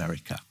essayist in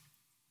America.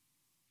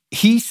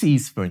 He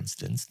sees, for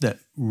instance, that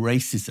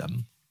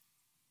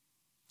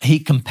he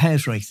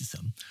compares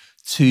racism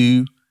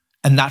to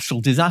a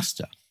natural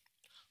disaster,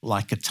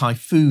 like a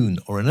typhoon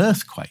or an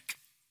earthquake.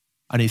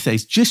 And he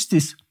says, just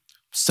as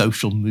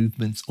social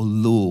movements or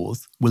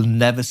laws will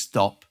never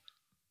stop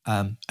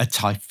a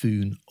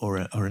typhoon or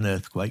an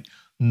earthquake,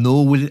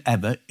 nor will it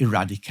ever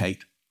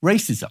eradicate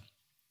racism.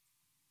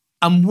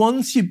 And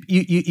once you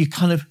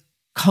kind of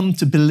come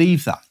to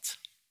believe that,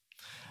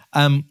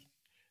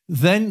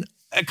 then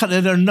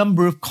there are a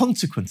number of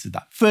consequences of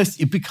that. First,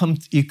 you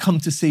come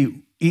to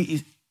see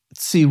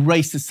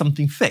race as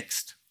something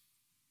fixed,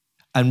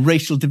 and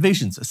racial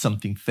divisions as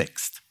something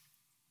fixed.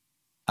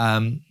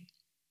 You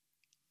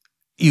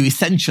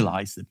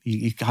essentialize them.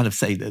 You kind of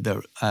say that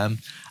they're,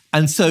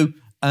 and so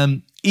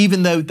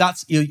even though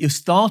that's your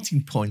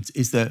starting point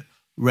is that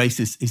race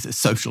is a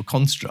social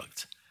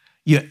construct,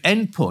 your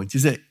end point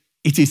is that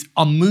it is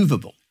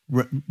unmovable.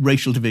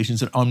 Racial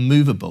divisions are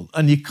unmovable,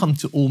 and you come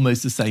to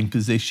almost the same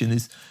position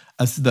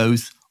as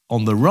those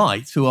on the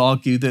right who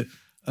argue that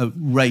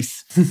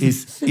race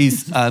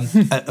is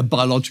a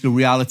biological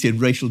reality and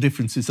racial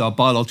differences are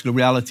biological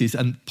realities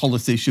and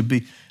policy should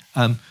be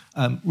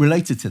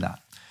related to that.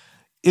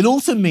 It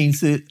also means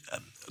that,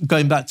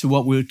 going back to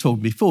what we were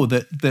talking before,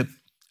 that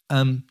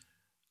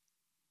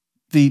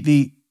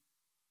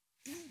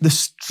the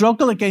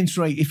struggle against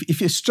race, if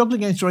you're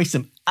struggling against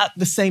racism at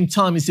the same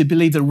time as you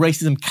believe that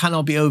racism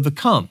cannot be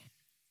overcome,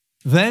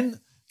 then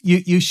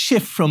you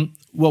shift from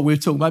what we were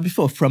talking about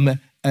before, from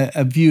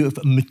a view of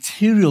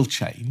material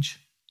change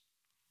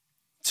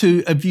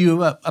to a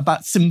view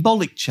about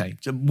symbolic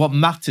change. What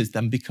matters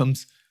then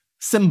becomes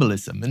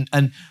symbolism,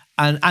 and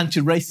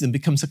anti-racism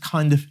becomes a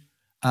kind of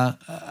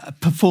a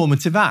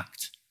performative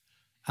act.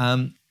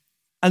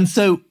 And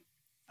so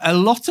a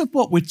lot of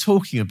what we're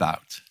talking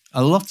about,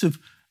 a lot of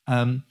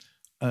the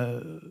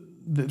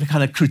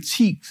kind of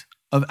critique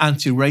of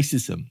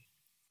anti-racism,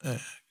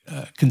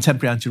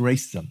 contemporary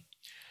anti-racism,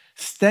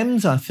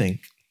 stems, I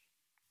think,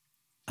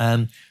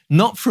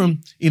 not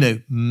from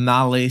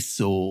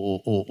malice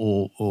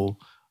or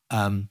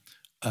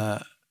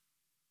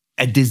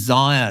a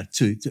desire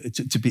to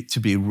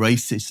be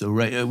racist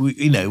or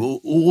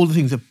all the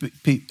things that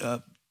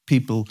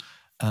people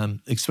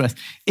express.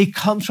 It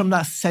comes from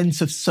that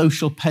sense of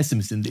social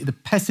pessimism, the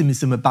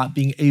pessimism about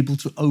being able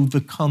to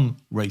overcome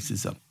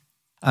racism.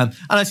 And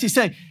as you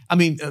say, I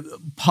mean,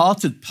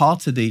 part of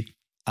the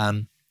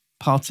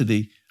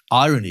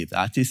irony of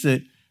that is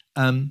that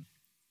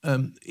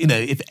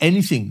if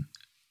anything,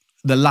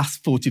 the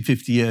last 40,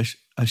 50 years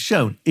has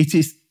shown it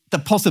is the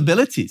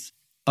possibilities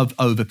of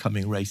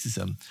overcoming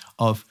racism,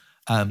 of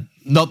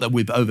not that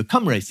we've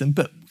overcome racism,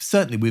 but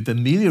certainly we've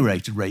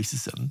ameliorated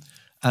racism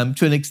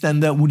to an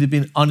extent that would have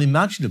been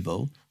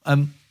unimaginable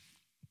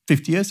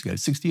 50 years ago,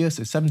 60 years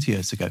ago, 70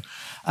 years ago.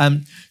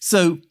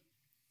 So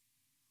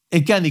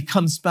again, it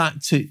comes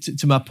back to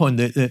my point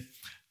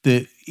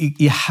that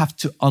you have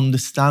to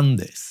understand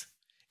this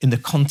in the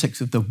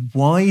context of the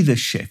wider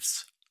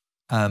shifts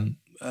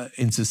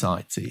in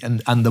society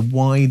and the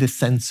wider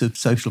sense of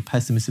social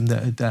pessimism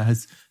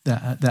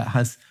that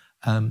has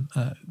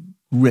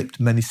ripped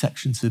many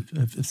sections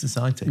of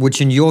society.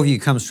 Which, in your view,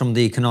 comes from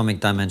the economic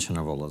dimension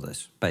of all of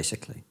this,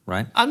 basically,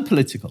 right? And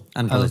political.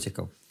 And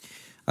political.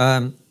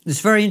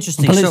 It's very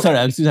interesting. Sorry,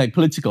 I was going to say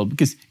political,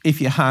 because if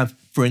you have,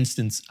 for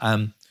instance,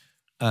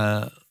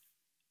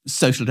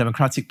 social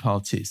democratic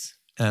parties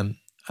in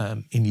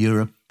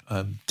Europe,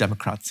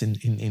 Democrats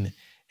in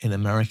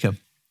America,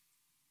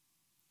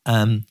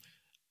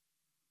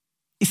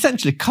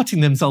 essentially cutting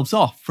themselves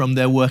off from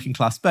their working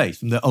class base,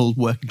 from their old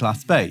working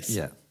class base.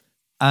 Yeah.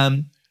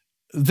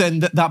 Then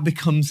that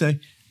becomes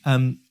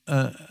and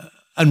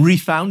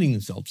refounding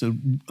themselves,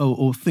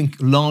 or think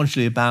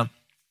largely about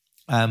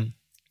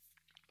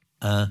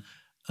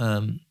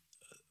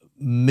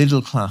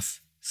middle class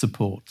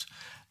support.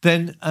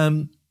 Then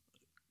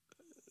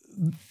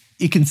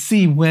you can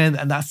see where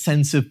that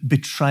sense of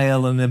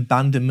betrayal and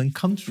abandonment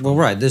comes from. Well,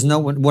 right. There's no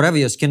one, whatever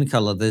your skin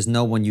color, there's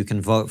no one you can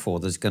vote for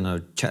that's going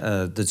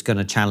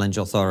to challenge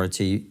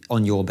authority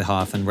on your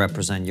behalf and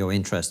represent your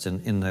interest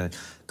in the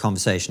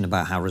conversation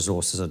about how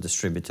resources are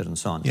distributed and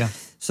so on. Yeah.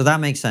 So that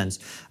makes sense.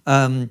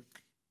 The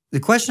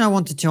question I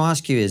wanted to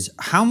ask you is,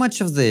 how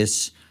much of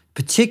this,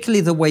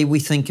 particularly the way we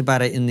think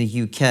about it in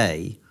the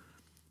UK,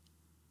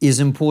 is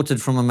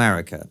imported from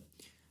America?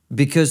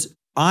 Because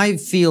I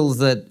feel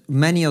that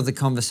many of the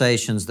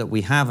conversations that we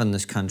have in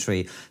this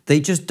country, they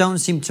just don't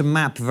seem to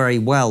map very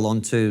well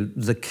onto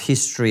the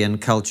history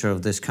and culture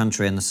of this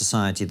country and the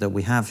society that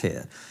we have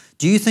here.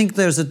 Do you think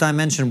there's a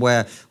dimension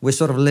where we're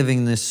sort of living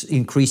in this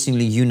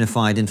increasingly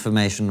unified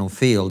informational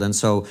field, and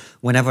so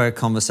whenever a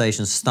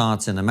conversation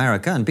starts in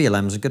America, and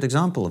BLM is a good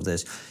example of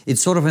this,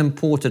 it's sort of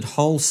imported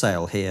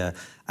wholesale here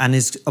and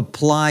is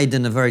applied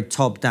in a very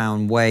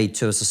top-down way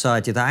to a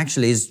society that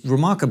actually is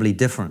remarkably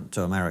different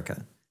to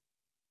America?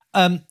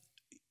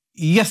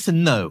 Yes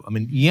and no. I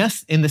mean,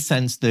 yes, in the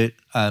sense that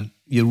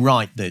you're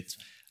right that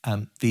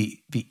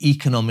the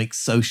economic,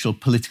 social,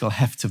 political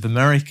heft of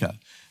America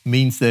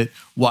means that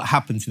what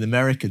happens in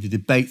America, the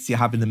debates you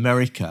have in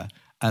America,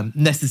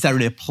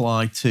 necessarily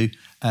apply to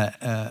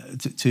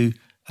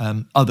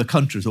other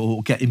countries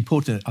or get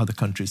imported in other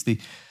countries. The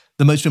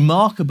most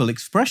remarkable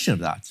expression of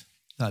that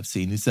I've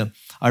seen is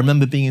I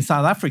remember being in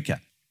South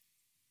Africa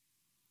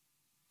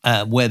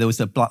where there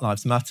was a Black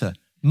Lives Matter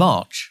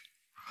march.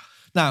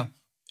 Now,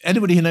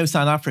 anybody who knows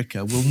South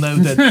Africa will know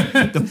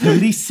that the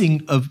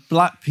policing of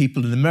black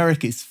people in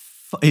America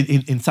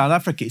in South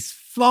Africa is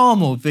far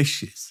more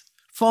vicious,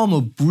 far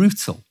more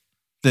brutal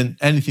than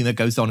anything that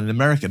goes on in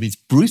America. I mean, it's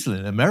brutal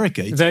in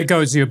America. There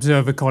goes the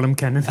Observer column,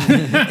 Kenan.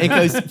 It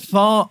goes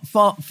far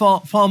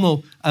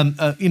more.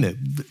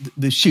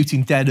 The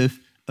shooting dead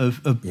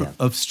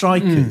of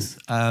strikers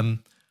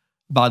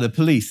by the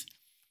police,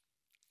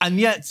 and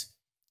yet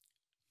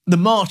the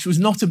march was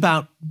not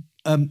about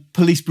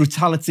police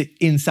brutality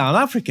in South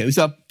Africa. It was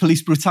about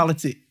police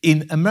brutality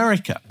in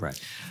America. Right.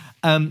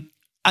 And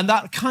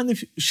that kind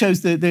of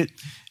shows that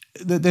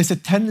there's a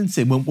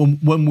tendency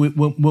when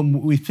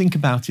we think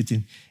about it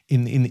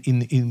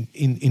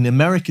in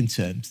American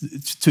terms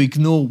to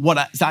ignore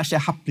what is actually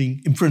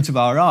happening in front of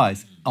our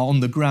eyes on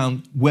the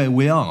ground where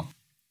we are.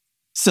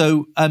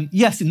 So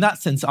yes, in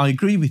that sense, I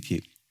agree with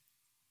you.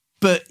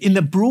 But in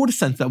the broader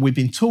sense that we've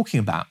been talking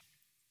about,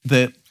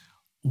 that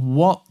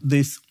what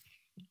this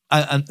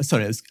and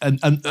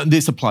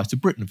this applies to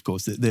Britain, of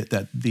course. The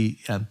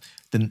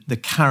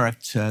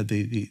character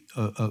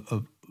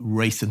of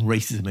race and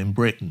racism in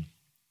Britain,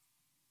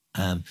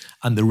 and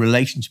the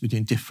relationship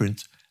between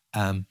different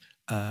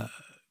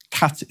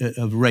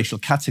racial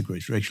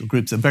categories, racial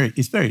groups,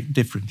 is very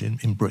different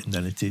in Britain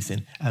than it is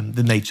in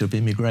the nature of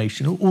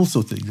immigration. All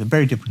sorts of things are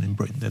very different in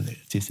Britain than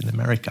it is in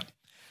America.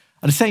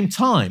 At the same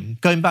time,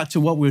 going back to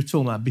what we were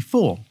talking about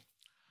before,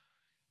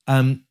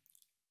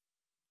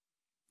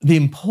 the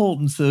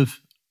importance of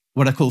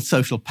what I call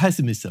social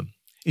pessimism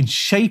in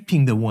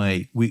shaping the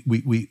way we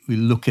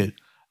look at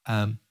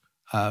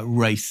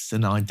race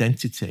and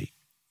identity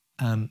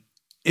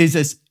is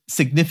as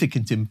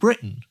significant in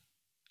Britain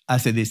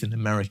as it is in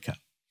America.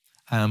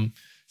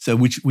 So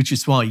which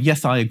is why,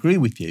 yes, I agree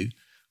with you,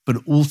 but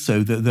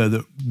also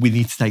that we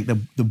need to take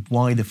the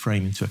wider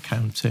frame into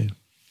account too.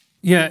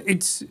 Yeah,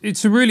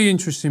 it's a really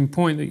interesting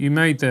point that you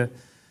made there.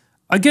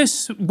 I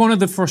guess one of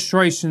the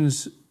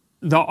frustrations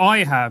that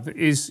I have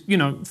is, you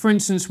know, for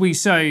instance, we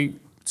say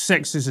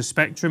sex is a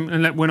spectrum,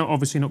 and we're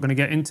obviously not going to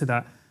get into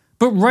that,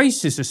 but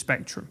race is a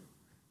spectrum.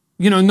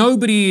 You know,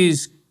 nobody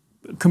is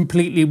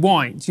completely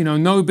white. You know,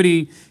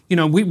 nobody, you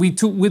know,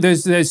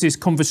 there's this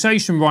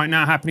conversation right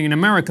now happening in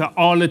America,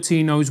 are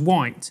Latinos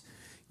white?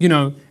 You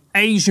know,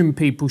 Asian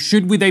people,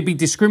 they be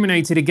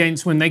discriminated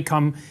against when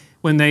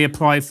they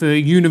apply for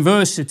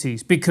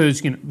universities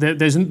because, you know,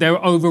 they're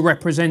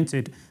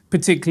overrepresented,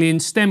 particularly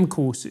in STEM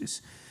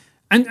courses.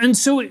 And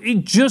so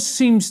it just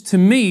seems to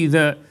me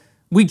that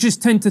we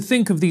just tend to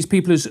think of these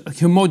people as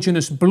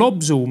homogenous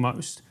blobs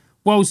almost,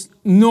 whilst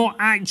not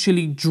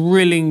actually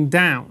drilling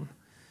down.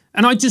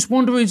 And I just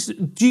wonder,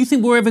 do you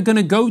think we're ever going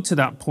to go to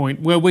that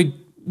point where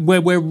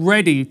we're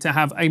ready to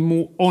have a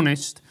more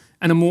honest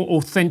and a more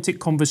authentic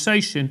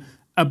conversation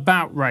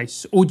about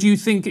race? Or do you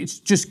think it's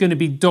just going to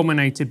be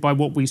dominated by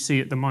what we see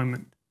at the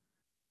moment?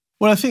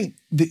 Well, I think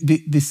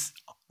the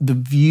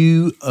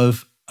view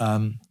of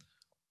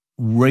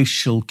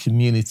racial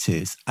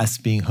communities as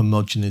being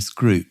homogenous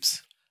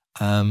groups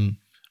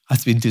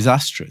has been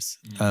disastrous.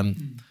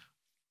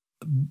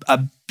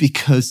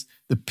 Because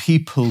the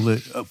people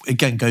that,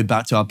 again, going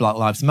back to our Black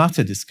Lives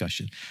Matter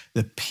discussion,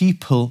 the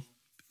people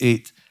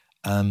it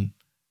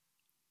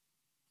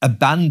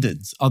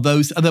abandons are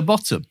those at the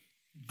bottom,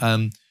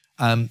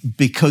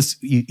 because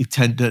you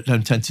tend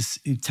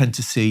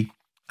to see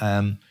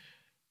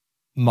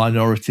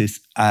minorities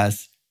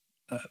as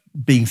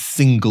being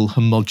single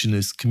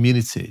homogenous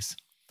communities.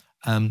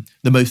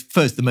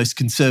 The most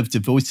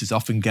conservative voices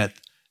often get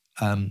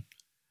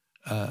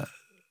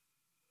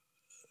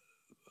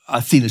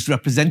are seen as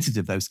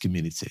representative of those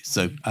communities.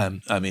 So,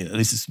 I mean,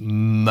 this is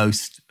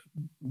most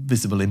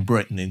visible in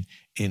Britain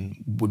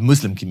with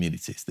Muslim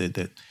communities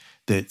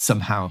that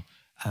somehow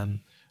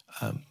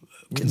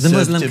the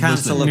Muslim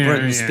Council of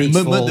Britain speaks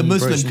for all the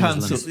Muslim British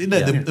Council.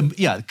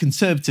 Muslims.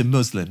 Conservative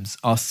Muslims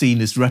are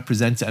seen as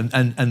representative,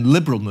 and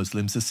liberal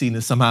Muslims are seen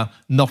as somehow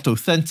not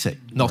authentic,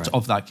 not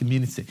of that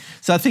community.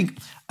 So I think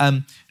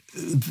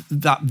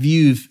that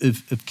view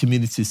of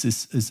communities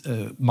as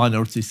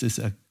minorities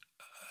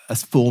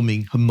as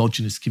forming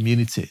homogenous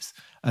communities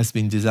has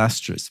been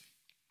disastrous.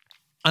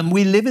 And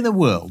we live in a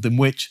world in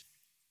which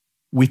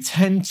we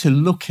tend to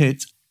look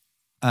at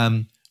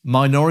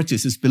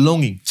minorities as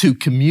belonging to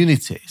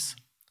communities,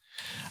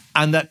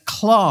 and that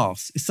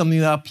class is something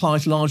that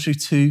applies largely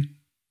to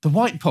the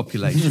white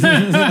population.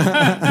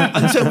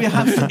 And so we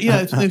have,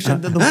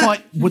 the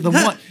white,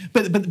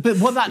 but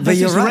what that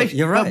does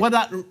what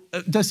that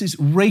does is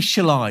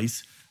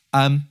racialize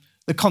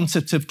the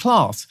concept of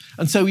class.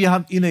 And so you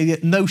have,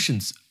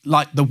 notions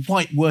like the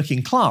white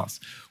working class,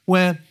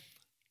 where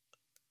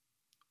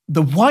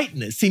the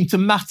whiteness seemed to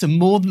matter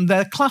more than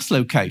their class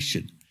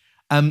location.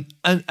 And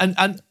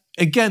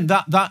again,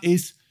 that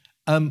is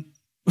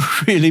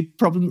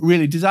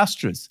really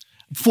disastrous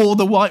for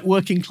the white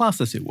working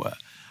class, as it were,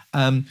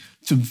 to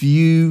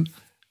view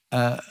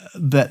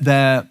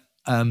their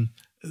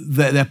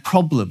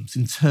problems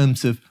in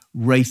terms of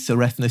race or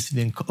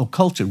ethnicity or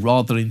culture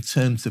rather in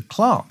terms of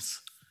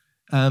class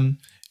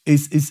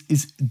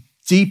is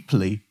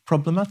deeply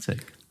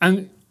problematic.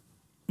 And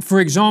for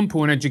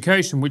example, in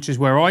education, which is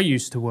where I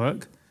used to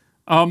work,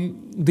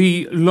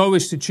 the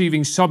lowest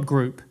achieving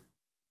subgroup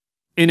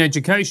in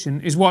education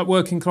is white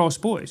working class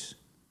boys.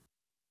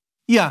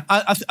 Yeah,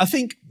 I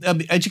think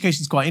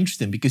education is quite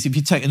interesting because if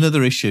you take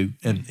another issue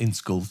in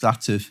schools,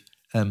 that of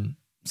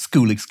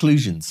school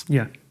exclusions.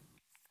 Yeah.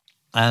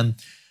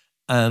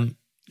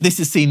 This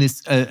is seen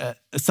as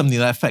something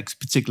that affects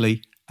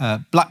particularly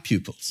black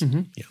pupils.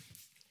 Mm-hmm. Yeah.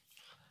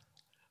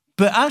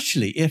 But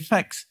actually, it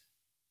affects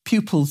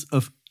pupils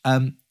of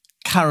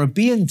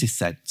Caribbean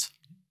descent.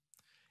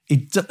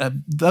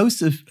 Those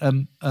who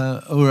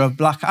are of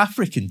black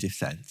African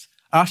descent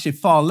are actually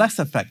far less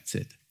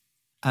affected.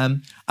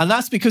 And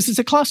that's because it's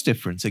a class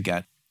difference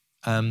again.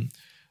 Until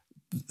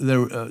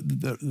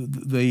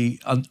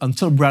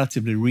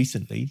relatively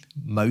recently,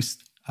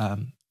 most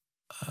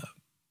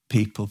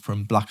people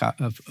from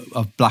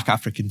of black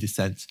African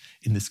descent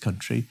in this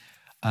country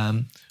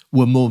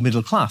were more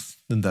middle class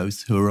than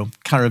those who are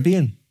of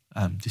Caribbean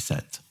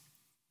descent.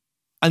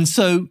 And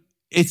so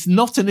it's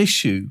not an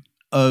issue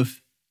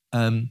of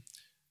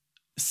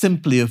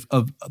simply of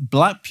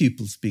black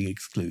pupils being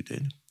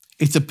excluded.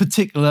 It's a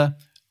particular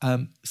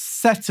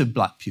set of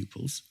black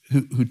pupils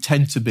who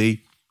tend to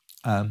be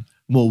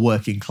more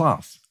working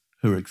class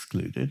who are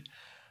excluded.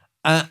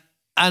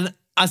 And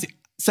as it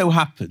so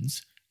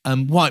happens,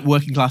 white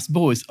working class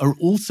boys are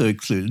also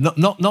excluded,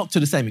 not to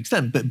the same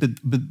extent,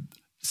 but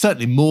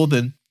certainly more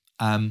than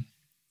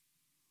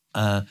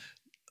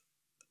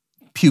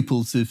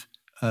pupils of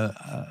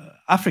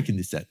African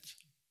descent,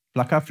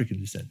 black African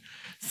descent.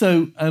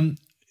 So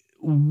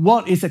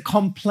what is a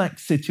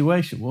complex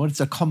situation, what is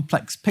a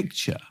complex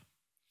picture,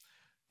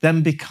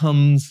 then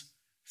becomes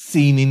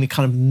seen in the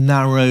kind of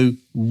narrow,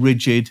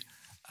 rigid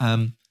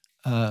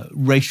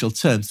racial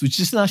terms, which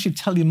doesn't actually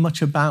tell you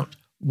much about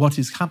what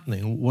is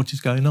happening, what is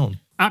going on.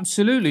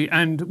 Absolutely.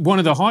 And one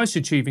of the highest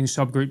achieving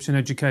subgroups in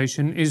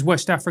education is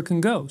West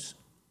African girls,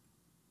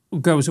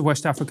 girls of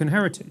West African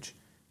heritage.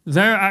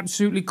 They're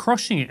absolutely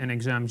crushing it in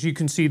exams. You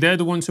can see they're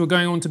the ones who are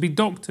going on to be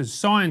doctors,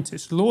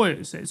 scientists,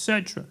 lawyers,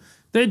 etc.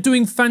 They're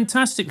doing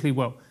fantastically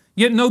well,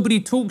 yet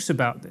nobody talks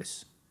about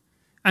this.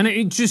 And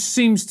it just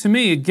seems to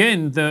me,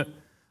 again, that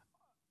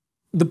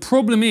the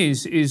problem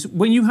is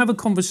when you have a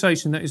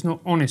conversation that is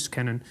not honest,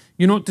 Kenan,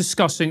 you're not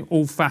discussing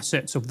all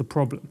facets of the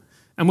problem.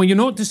 And when you're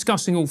not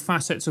discussing all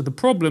facets of the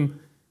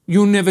problem,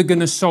 you're never going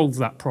to solve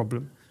that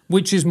problem,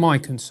 which is my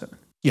concern.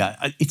 Yeah,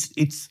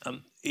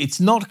 it's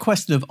not a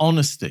question of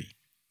honesty.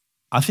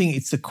 I think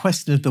it's a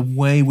question of the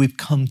way we've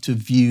come to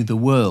view the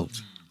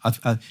world.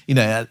 I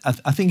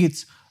think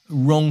it's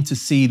wrong to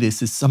see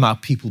this as somehow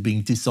people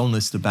being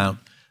dishonest about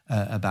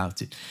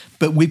it.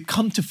 But we've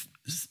come to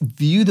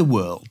view the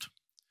world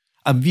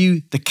and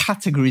view the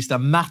categories that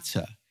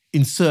matter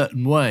in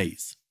certain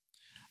ways.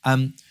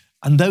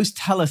 And those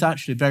tell us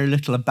actually very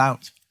little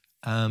about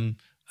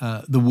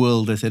the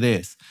world as it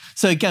is.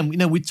 So again,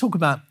 we talk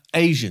about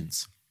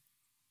Asians.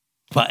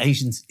 About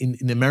Asians in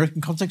the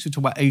American context, we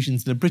talk about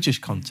Asians in a British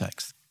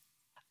context.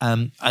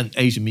 And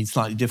Asian means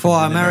slightly different. For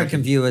our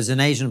American viewers, an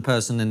Asian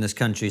person in this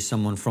country is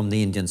someone from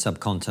the Indian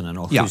subcontinent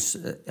or whose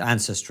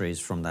ancestry is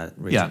from that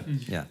region.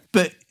 Yeah.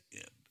 But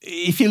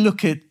if you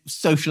look at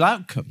social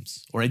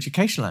outcomes or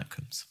educational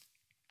outcomes,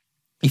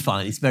 you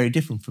find it's very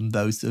different from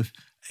those of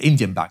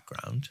Indian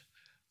background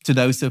to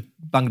those of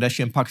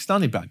Bangladeshi and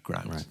Pakistani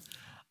background. Right.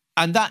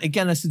 And that,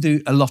 again, has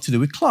a lot to do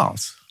with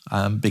class,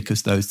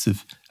 because those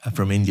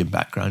from Indian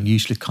background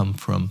usually come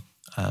from,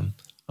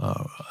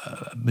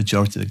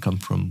 majority of them come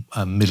from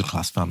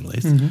middle-class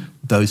families. Mm-hmm.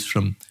 Those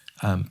from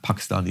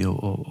Pakistani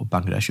or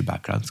Bangladeshi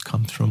backgrounds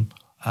come from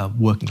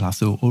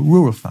working-class or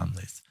rural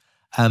families.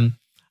 And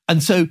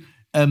so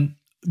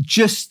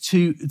just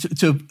to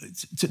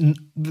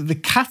the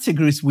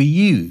categories we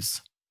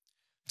use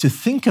to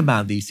think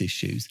about these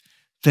issues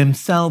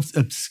themselves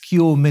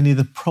obscure many of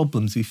the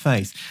problems we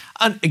face.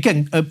 And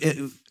again,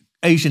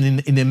 Asian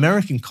in the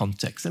American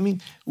context, I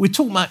mean, we're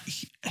talking about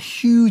a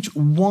huge,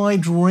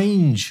 wide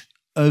range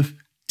of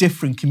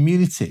different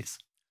communities,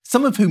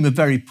 some of whom are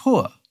very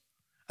poor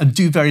and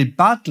do very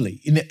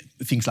badly in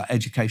things like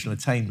educational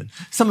attainment,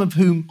 some of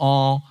whom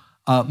are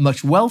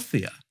much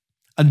wealthier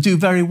and do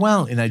very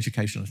well in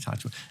educational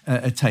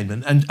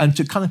attainment. And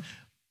to kind of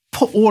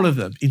put all of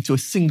them into a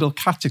single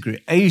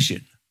category,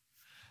 Asian,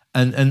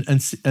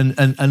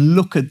 and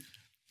look at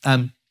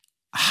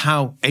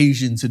how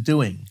Asians are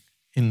doing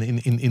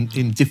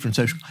in different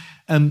social,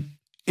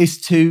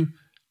 is to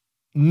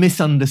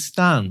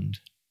misunderstand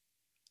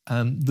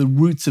the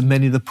roots of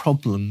many of the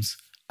problems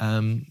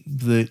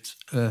that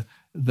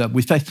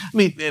we face. I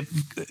mean,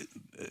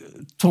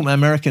 talking about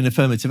American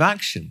affirmative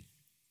action,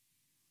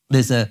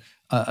 there's I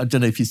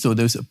don't know if you saw,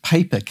 there was a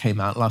paper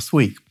came out last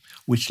week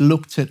which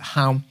looked at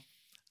how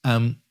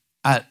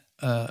at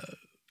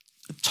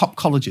top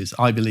colleges,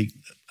 Ivy League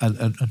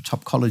and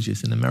top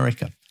colleges in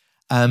America,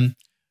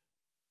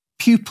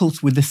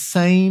 pupils with the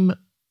same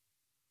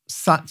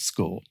SAT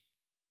score,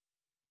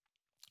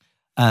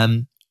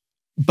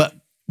 but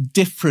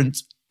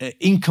different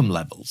income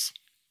levels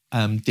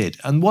did.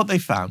 And what they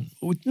found,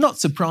 not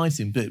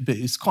surprising, but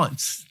it's quite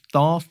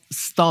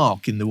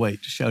stark in the way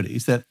it showed it,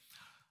 is that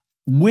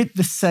with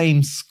the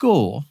same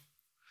score,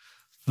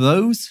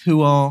 those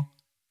who are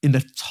in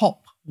the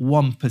top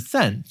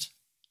 1%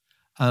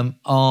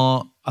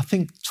 are, I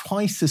think,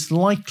 twice as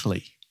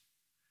likely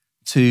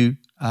to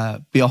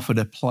be offered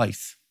a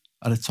place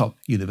at a top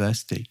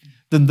university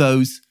than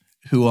those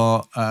who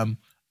are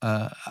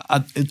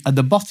at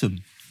the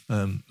bottom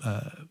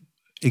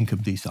income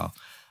decile.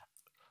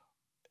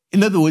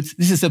 In other words,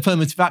 this is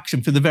affirmative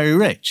action for the very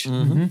rich.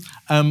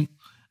 Mm-hmm.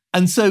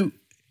 And so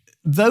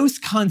those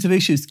kinds of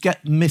issues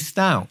get missed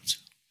out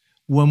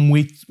when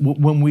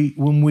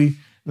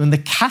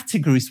the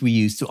categories we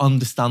use to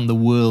understand the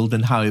world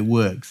and how it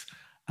works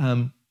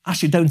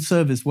actually don't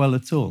serve as well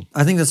at all.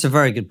 I think that's a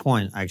very good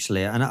point,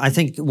 actually. And I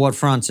think what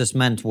Francis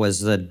meant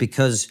was that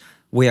because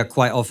we are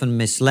quite often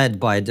misled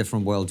by a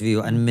different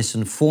worldview and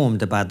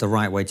misinformed about the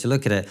right way to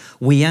look at it,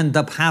 we end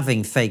up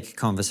having fake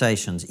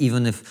conversations,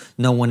 even if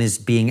no one is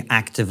being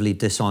actively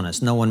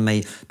dishonest.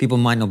 People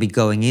might not be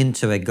going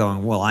into it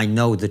going, well, I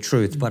know the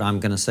truth, but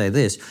I'm going to say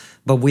this.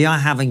 But we are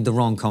having the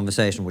wrong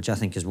conversation, which I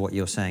think is what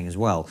you're saying as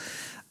well.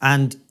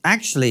 And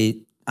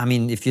actually, I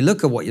mean, if you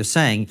look at what you're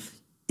saying,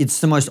 it's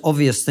the most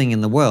obvious thing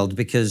in the world,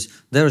 because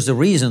there is a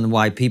reason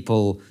why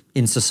people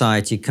in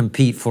society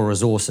compete for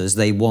resources.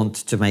 They want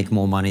to make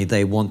more money.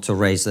 They want to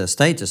raise their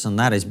status. And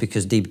that is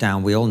because deep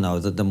down, we all know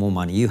that the more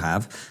money you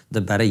have, the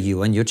better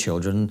you and your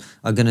children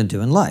are going to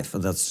do in life.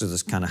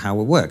 That's kind of how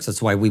it works.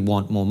 That's why we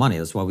want more money.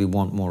 That's why we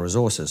want more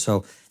resources.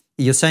 So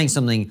you're saying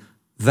something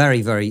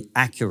very, very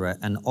accurate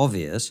and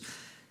obvious.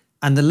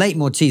 And the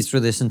leitmotif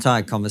through this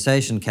entire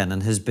conversation,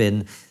 Kenan, has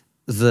been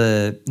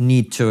the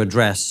need to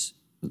address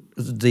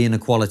the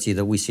inequality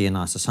that we see in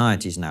our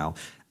societies now.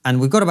 And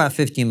we've got about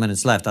 15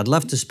 minutes left. I'd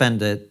love to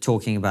spend it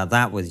talking about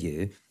that with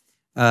you,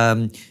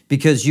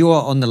 because you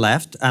are on the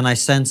left, and I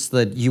sense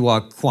that you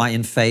are quite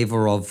in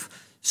favor of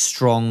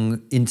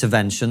strong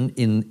intervention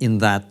in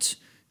that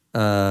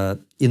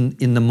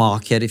in the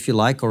market, if you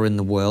like, or in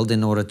the world,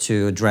 in order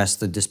to address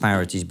the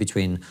disparities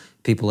between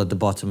people at the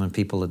bottom and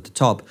people at the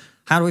top.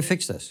 How do we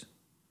fix this?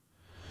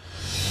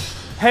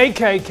 Hey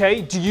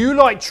KK, do you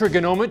like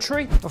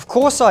trigonometry? Of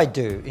course I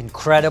do.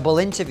 Incredible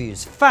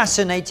interviews,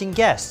 fascinating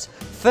guests,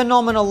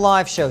 phenomenal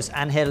live shows,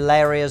 and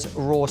hilarious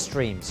raw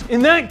streams.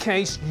 In that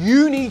case,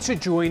 you need to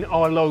join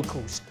our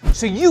locals,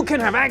 so you can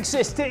have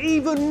access to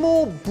even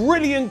more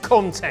brilliant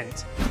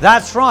content.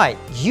 That's right,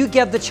 you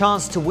get the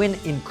chance to win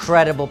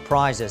incredible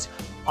prizes,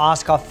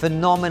 ask our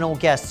phenomenal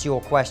guests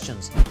your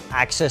questions,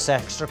 access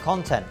extra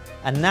content,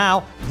 and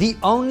now the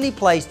only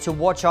place to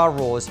watch our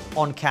Raws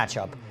on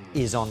catch-up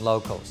is on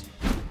Locals.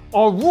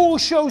 Our Raw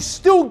shows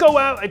still go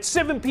out at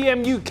 7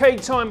 PM UK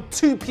time,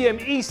 2 PM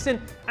Eastern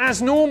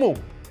as normal.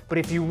 But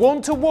if you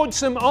want to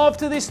watch them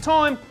after this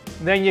time,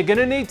 then you're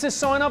gonna need to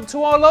sign up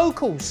to our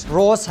Locals.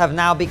 Raws have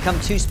now become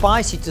too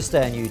spicy to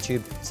stay on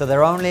YouTube, so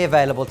they're only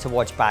available to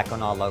watch back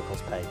on our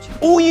Locals page.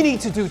 All you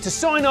need to do to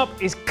sign up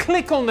is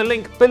click on the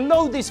link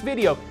below this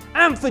video,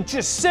 and for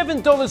just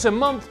 $7 a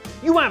month,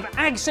 you have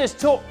access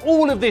to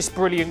all of this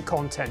brilliant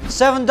content.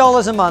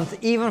 $7 a month,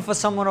 even for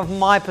someone of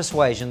my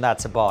persuasion,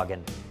 that's a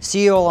bargain.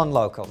 See you all on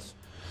Locals.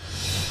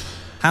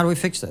 How do we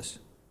fix this?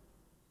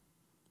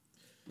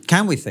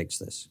 Can we fix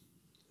this?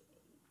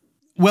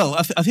 Well,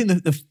 I think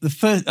the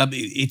first, I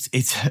mean,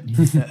 it's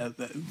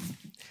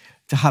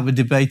to have a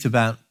debate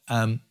about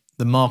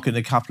the market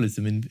and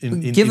capitalism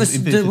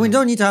We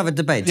don't need to have a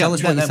debate. Tell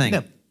us what you think.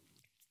 No.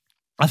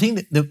 I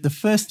think that the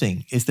first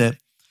thing is that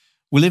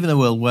we live in a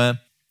world where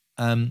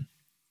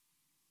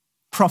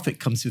profit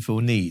comes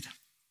before need.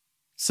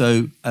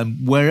 So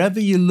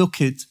wherever you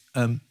look at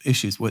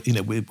issues, whether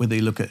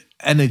you look at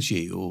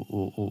energy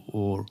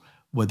or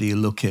whether you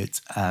look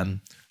at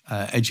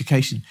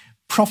education,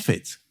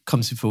 profit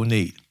comes before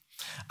need,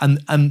 and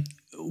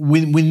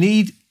we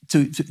need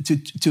to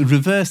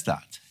reverse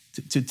that,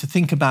 to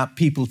think about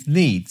people's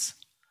needs.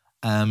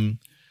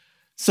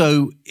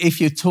 So if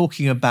you're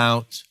talking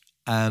about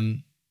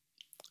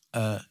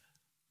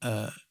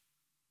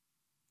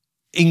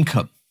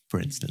income, for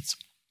instance,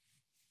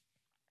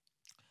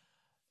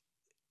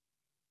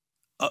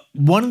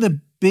 one of the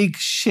big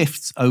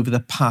shifts over the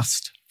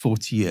past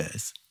 40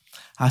 years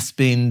has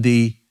been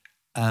the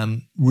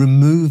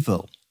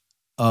removal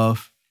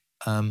of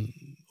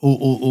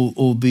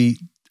or the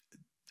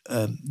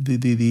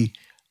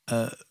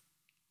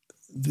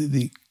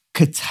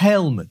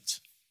curtailment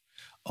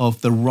of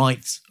the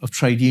rights of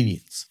trade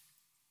unions.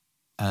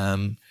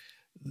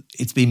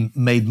 It's been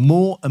made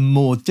more and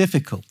more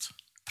difficult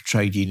for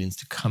trade unions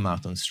to come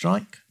out on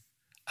strike,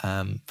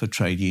 for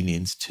trade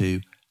unions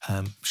to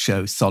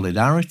show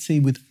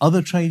solidarity with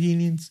other trade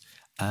unions,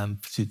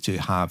 to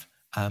have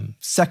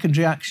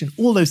secondary action.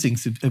 All those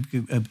things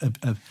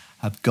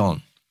have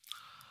gone.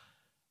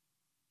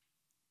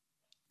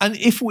 And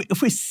if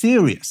we're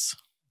serious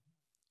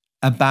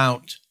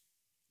about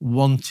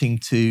wanting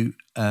to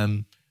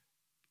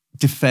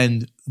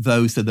defend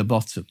those at the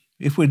bottom,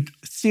 if we're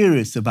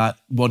serious about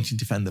wanting to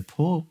defend the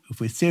poor, if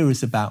we're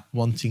serious about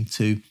wanting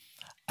to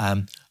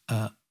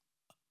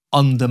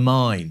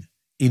undermine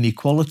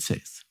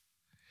inequalities,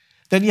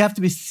 then you have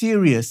to be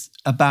serious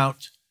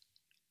about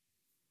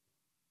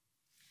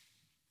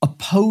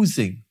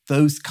opposing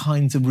those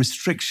kinds of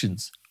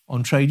restrictions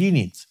on trade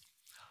unions.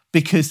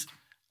 Because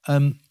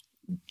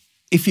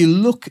if you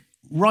look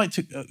throughout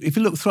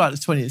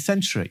the 20th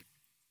century,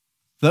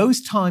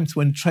 those times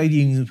when trade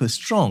unions were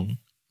strong,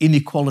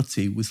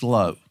 inequality was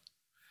low.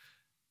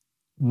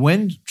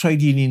 When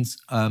trade unions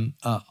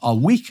are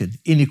weakened,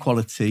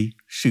 inequality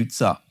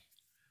shoots up.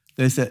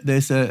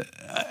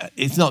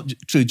 It's not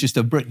true just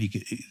of Britain.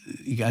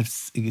 You can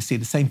see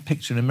the same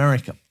picture in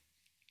America.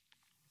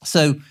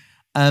 So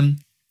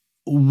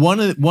one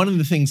of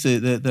the things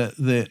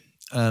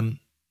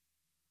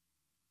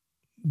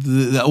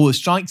that always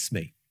strikes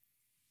me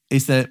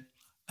is that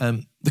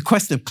the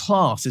question of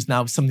class is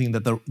now something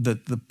that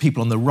the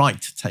people on the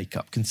right take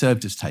up,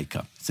 conservatives take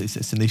up. So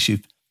it's an issue.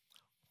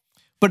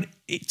 But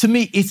to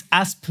me, it's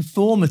as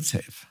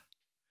performative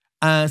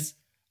as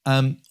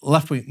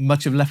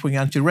much of left-wing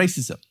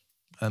anti-racism,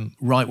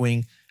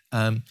 right-wing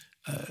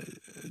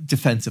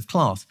defense of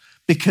class,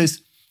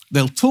 because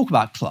they'll talk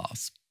about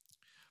class,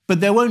 but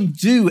they won't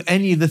do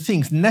any of the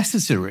things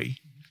necessary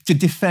to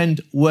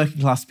defend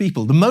working-class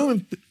people. The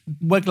moment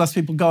working-class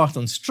people go out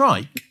on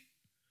strike,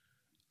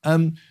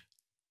 their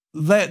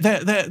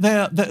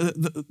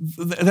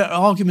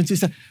argument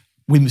is that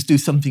we must do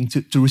something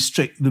to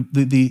restrict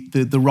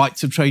the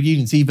rights of trade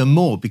unions even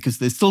more because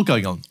they're still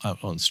going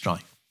on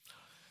strike.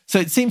 So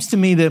it seems to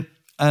me that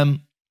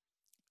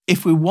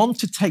if we want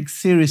to take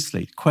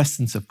seriously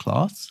questions of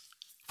class,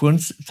 if we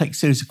want to take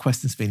seriously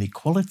questions of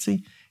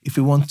inequality, if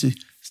we want to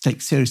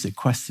take seriously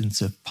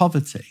questions of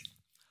poverty,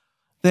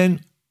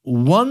 then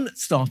one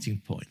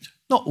starting point,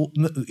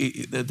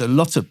 there are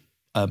lots of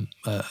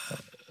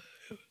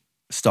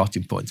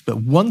starting points, but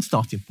one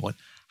starting point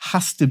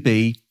has to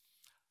be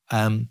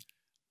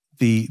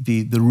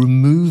the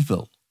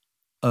removal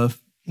of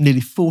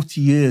nearly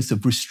 40 years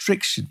of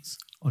restrictions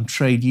on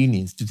trade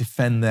unions to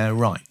defend their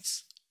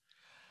rights.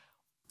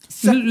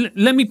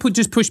 Let me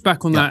just push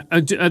back on that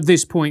at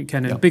this point,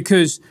 Kenan,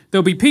 because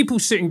there'll be people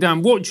sitting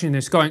down watching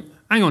this going,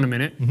 hang on a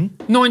minute,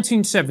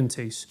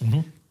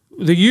 1970s.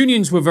 The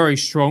unions were very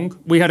strong.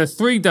 We had a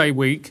 3-day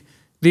week.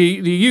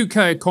 The UK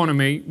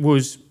economy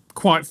was,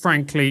 quite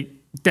frankly,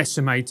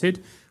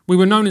 decimated. We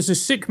were known as the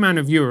sick man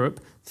of Europe.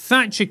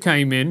 Thatcher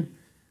came in,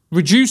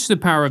 reduced the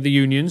power of the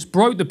unions,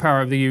 broke the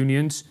power of the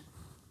unions.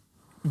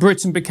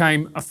 Britain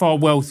became a far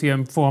wealthier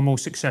and far more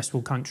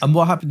successful country. And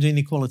what happened to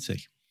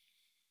inequality?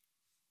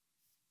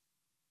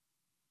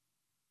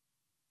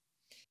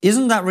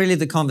 Isn't that really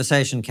the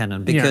conversation,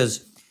 Kenan?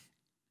 Because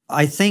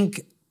I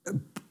think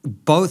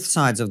both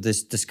sides of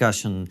this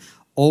discussion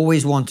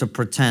always want to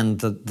pretend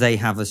that they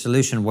have a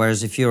solution,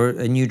 whereas if you're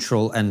a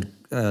neutral and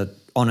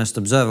honest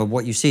observer,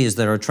 what you see is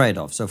there are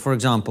trade-offs. So, for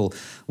example,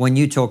 when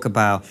you talk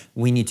about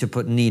we need to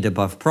put need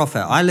above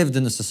profit, I lived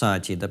in a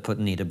society that put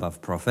need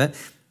above profit.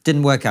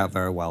 Didn't work out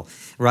very well,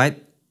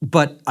 right?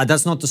 But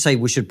that's not to say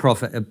we should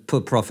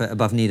put profit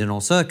above need in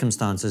all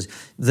circumstances.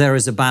 There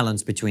is a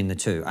balance between the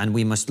two, and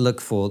we must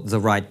look for the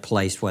right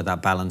place where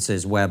that balance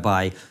is,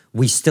 whereby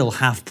we still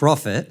have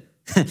profit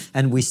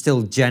and we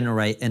still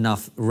generate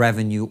enough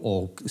revenue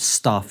or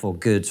stuff or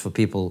goods for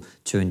people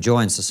to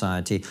enjoy in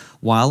society,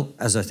 while,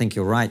 as I think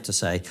you're right to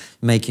say,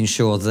 making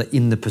sure that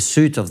in the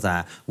pursuit of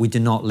that, we do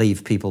not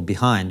leave people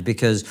behind.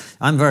 Because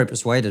I'm very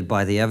persuaded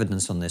by the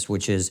evidence on this,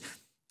 which is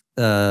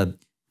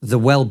the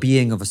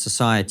well-being of a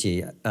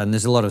society, and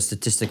there's a lot of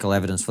statistical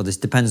evidence for this,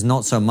 depends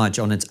not so much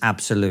on its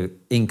absolute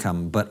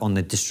income, but on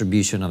the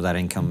distribution of that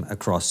income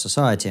across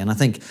society. And I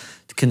think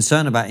the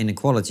concern about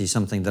inequality is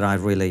something that I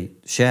really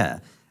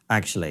share,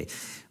 actually.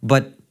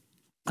 But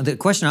the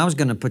question I was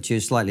going to put to you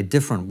is slightly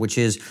different, which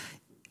is,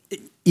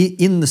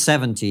 in the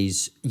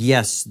 70s,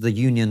 yes, the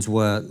unions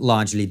were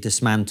largely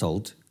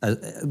dismantled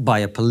by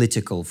a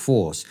political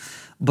force.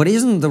 But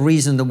isn't the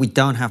reason that we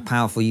don't have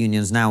powerful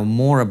unions now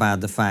more about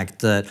the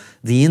fact that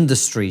the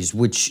industries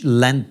which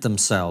lent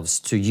themselves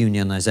to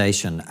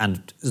unionization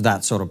and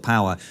that sort of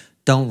power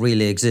don't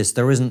really exist?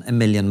 There isn't a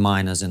million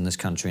miners in this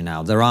country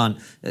now. There aren't,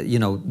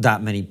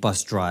 that many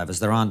bus drivers.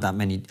 There aren't that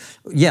many.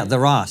 Yeah,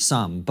 there are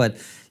some, but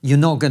you're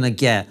not going to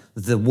get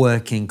the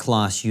working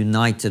class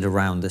united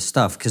around this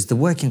stuff, because the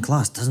working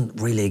class doesn't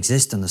really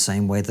exist in the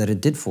same way that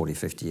it did 40,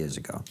 50 years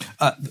ago.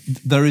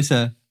 There is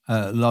a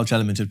large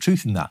element of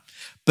truth in that.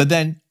 But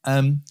then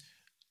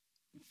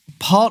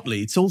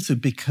partly it's also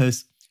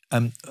because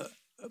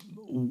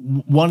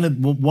one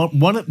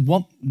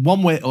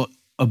way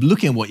of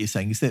looking at what you're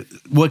saying is that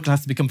work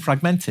has to become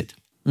fragmented.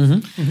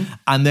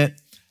 And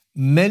that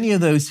many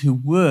of those who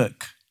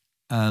work,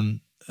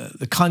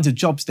 the kinds of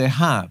jobs they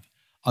have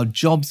are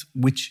jobs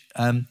which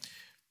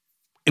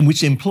in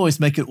which employers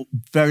make it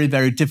very,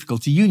 very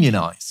difficult to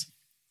unionize.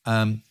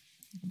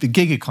 The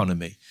gig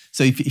economy.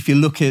 So if you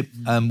look at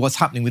what's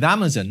happening with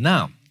Amazon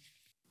now,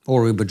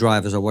 or Uber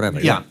drivers or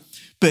whatever. Yeah.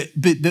 But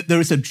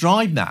there is a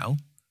drive now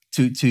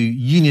to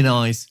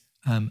unionize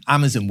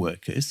Amazon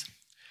workers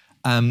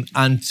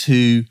and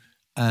to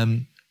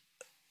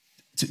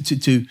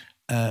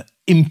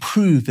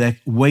improve their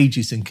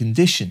wages and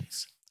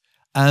conditions,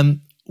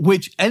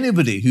 which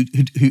anybody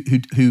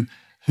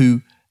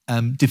who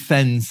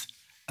defends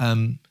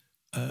the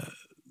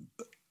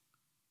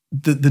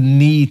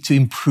need to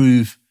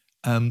improve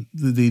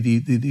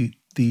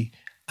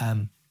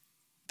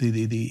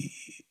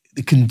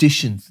the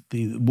conditions,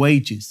 the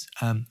wages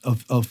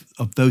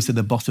of those at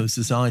the bottom of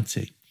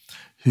society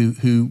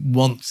who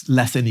want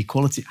less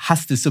inequality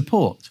has to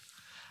support.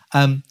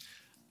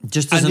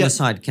 Just as an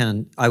aside,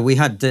 Kenan, we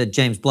had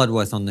James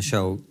Bloodworth on the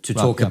show to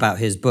talk about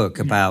his book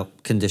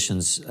about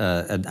conditions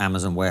at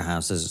Amazon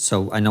warehouses,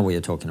 so I know what you're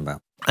talking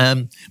about.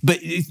 But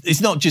it's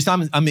not just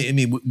Amazon. I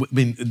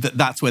mean,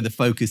 that's where the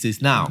focus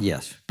is now.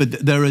 Yes. But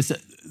there is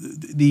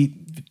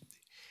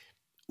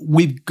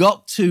we've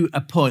got to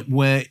a point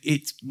where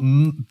it's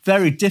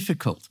very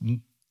difficult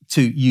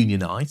to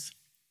unionize,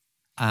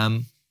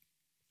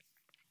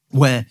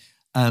 where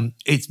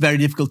it's very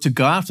difficult to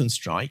go out and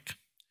strike.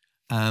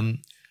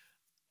 And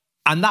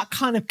that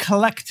kind of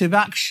collective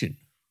action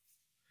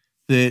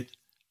that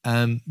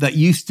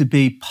used to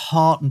be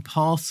part and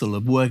parcel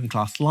of working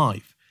class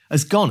life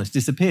has gone, has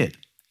disappeared.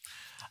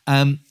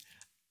 And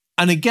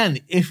again,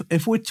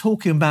 if we're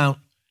talking about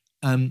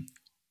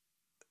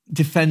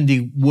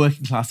defending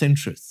working class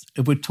interests,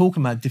 if we're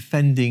talking about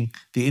defending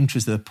the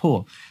interests of the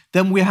poor,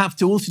 then we have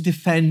to also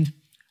defend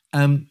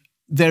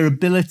their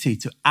ability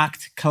to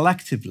act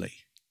collectively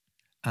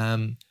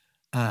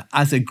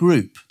as a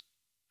group,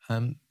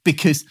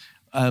 because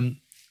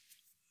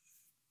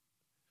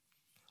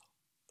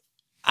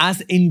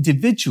as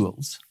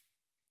individuals,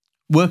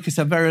 workers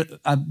have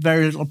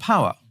very little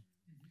power.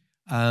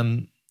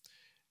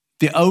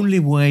 The only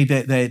way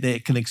that they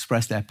can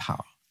express their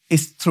power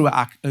is through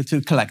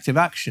collective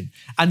action.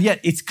 And yet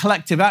it's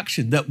collective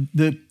action that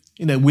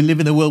we live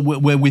in a world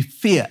where we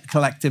fear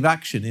collective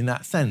action in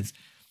that sense.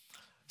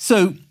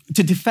 So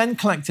to defend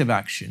collective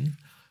action,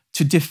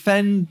 to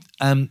defend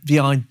the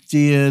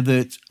idea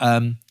that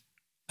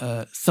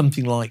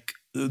something like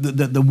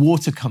the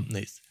water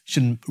companies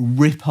shouldn't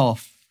rip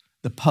off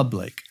the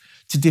public,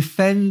 to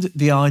defend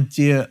the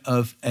idea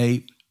of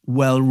a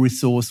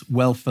well-resourced,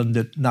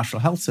 well-funded National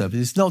Health Service,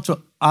 it's not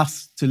to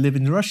us to live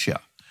in Russia.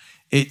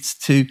 It's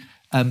to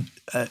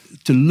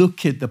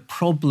look at the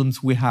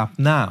problems we have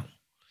now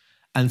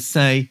and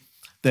say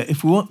that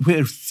if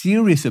we're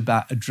serious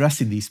about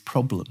addressing these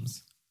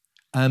problems,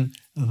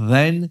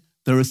 then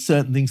there are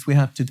certain things we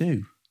have to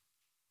do.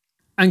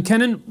 And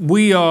Kenan,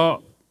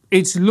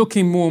 it's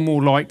looking more and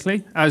more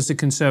likely, as the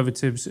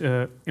Conservatives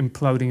are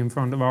imploding in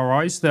front of our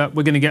eyes, that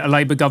we're going to get a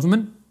Labour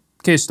government,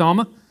 Keir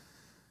Starmer.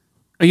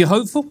 Are you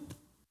hopeful?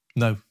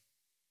 No.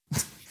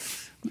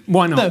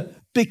 Why not? No,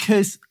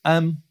 because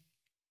I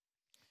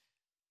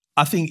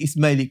think it's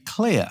made it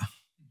clear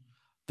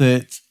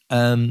that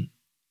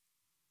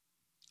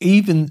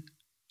even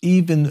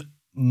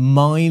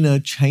minor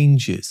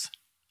changes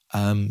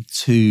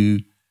to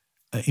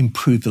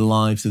improve the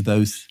lives of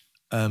those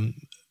who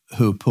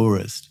are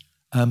poorest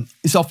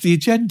is off the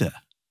agenda.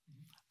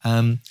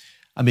 I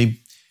mean,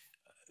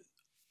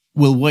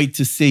 we'll wait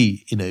to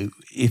see,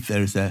 if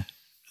there's a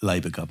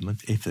Labour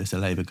government,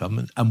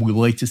 and we'll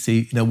wait to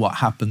see, what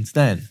happens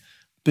then.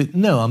 But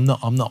no,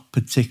 I'm not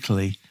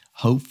particularly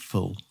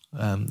hopeful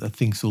that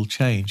things will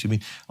change. I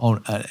mean,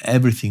 on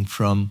everything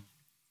from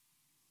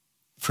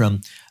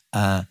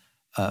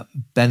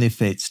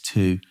benefits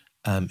to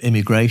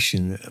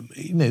immigration,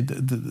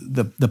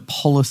 the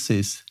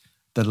policies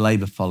that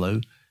Labour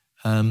follow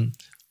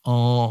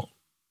are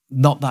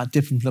not that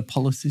different from the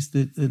policies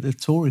that the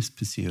Tories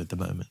pursue at the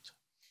moment.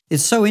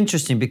 It's so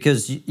interesting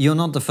because you're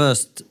not the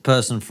first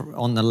person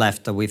on the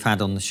left that we've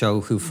had on the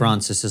show who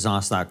Francis has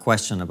asked that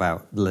question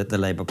about the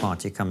Labour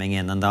Party coming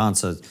in, and the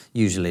answer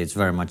usually is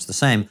very much the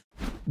same.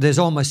 There's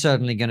almost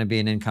certainly going to be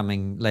an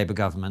incoming Labour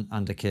government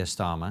under Keir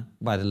Starmer,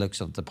 by the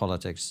looks of the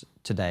politics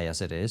today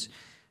as it is.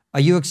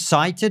 Are you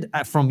excited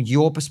from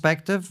your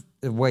perspective,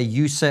 where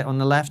you sit on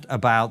the left,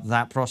 about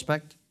that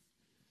prospect?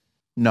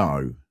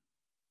 No.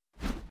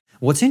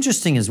 What's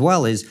interesting as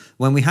well is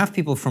when we have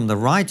people from the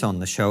right on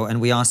the show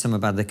and we ask them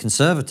about the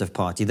Conservative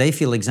Party, they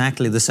feel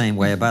exactly the same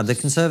way about the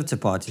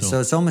Conservative Party. Sure. So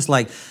it's almost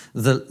like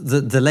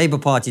the Labour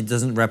Party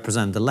doesn't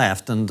represent the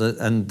left and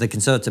the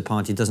Conservative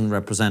Party doesn't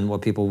represent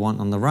what people want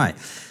on the right,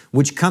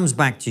 which comes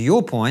back to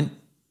your point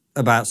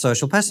about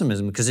social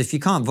pessimism, because if you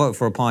can't vote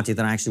for a party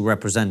that actually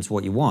represents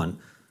what you want,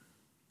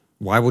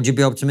 why would you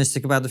be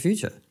optimistic about the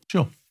future?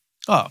 Sure.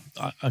 Oh,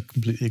 I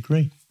completely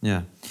agree.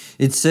 Yeah.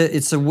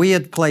 It's a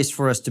weird place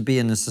for us to be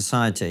in a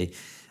society.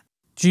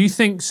 Do you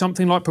think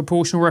something like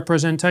proportional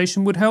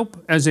representation would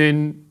help? As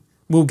in,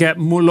 we'll get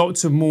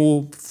lots of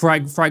more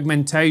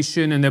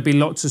fragmentation and there'll be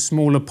lots of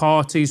smaller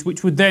parties,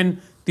 which would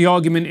then, the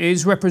argument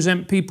is,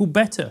 represent people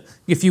better.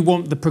 If you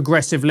want the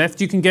progressive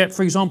left, you can get,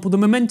 for example, the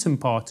Momentum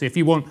Party. If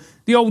you want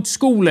the old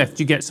school left,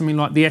 you get something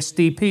like the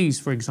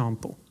SDPs, for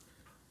example.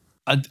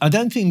 I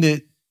don't think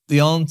that the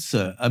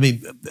answer, I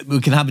mean, we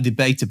can have a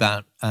debate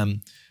about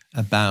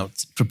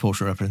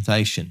proportional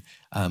representation,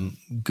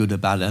 good or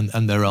bad,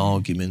 and there are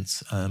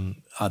arguments,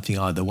 I think,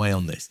 either way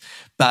on this.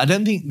 But I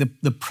don't think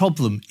the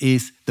problem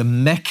is the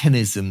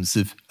mechanisms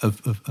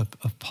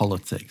of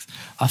politics.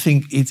 I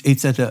think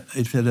it's at a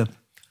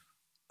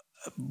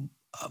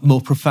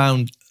more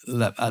profound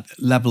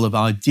level of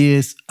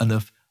ideas and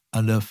of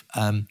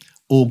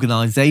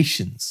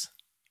organisations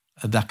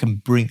that can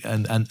bring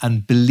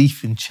and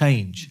belief in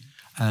change.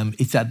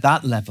 It's at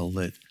that level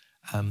that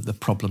the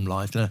problem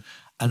lies.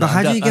 But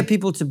how do you get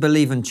people to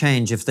believe in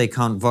change if they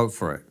can't vote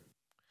for it?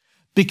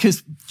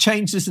 Because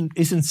change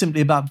isn't simply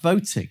about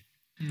voting.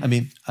 I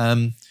mean,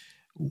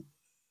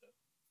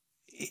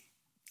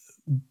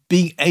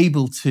 being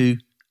able to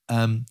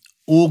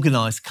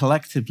organise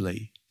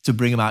collectively to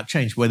bring about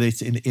change, whether it's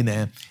to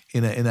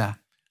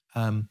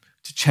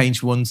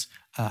change one's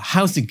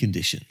housing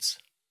conditions,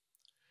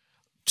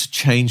 to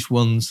change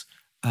one's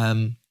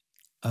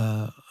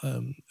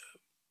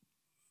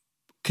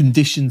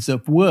conditions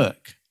of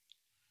work,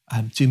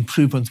 to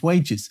improve one's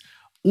wages.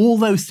 All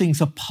those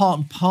things are part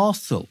and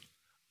parcel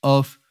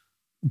of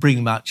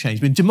bringing about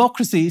change. But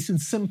democracy isn't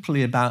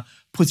simply about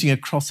putting a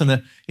cross on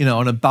a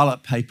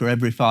ballot paper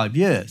every 5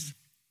 years.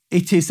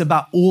 It is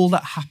about all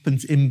that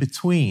happens in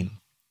between.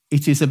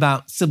 It is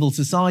about civil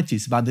society.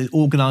 It's about the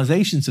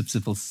organisations of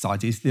civil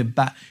society. It's the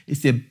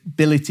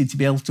ability to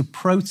be able to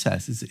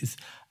protest. It is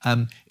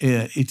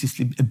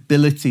the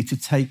ability to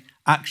take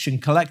action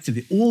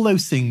collectively. All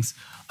those things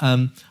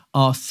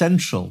are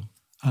central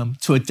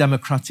to a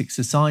democratic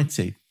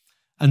society.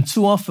 And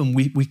too often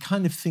we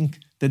kind of think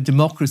that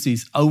democracy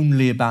is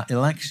only about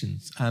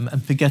elections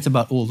and forget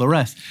about all the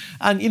rest.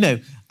 And,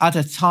 at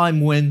a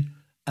time when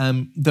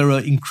there are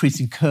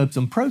increasing curbs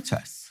on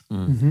protests,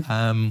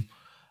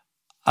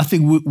 I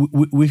think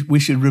we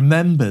should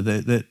remember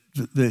that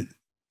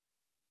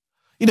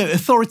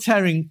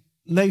authoritarian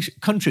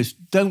countries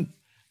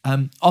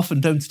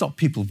often don't stop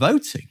people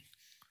voting,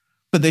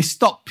 but they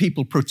stop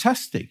people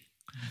protesting.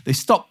 They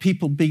stop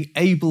people being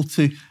able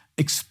to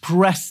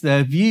express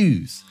their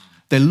views.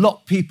 They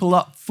lock people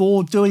up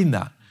for doing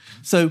that.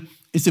 So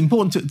it's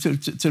important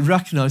to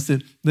recognise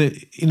that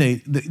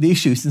the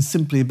issue isn't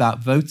simply about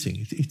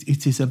voting.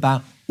 It is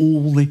about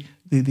all the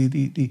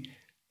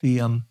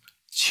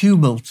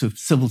tumult of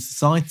civil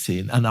society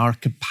and our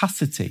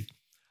capacity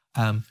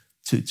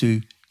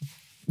to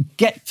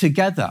get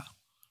together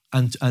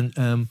and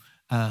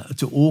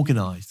to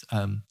organise,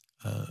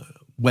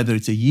 whether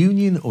it's a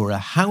union or a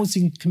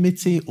housing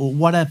committee or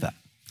whatever.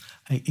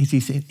 It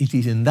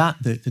is in that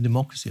the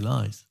democracy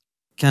lies.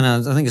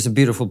 Kenan, I think it's a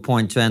beautiful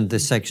point to end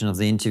this section of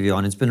the interview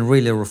on. It's been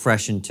really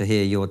refreshing to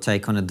hear your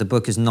take on it. The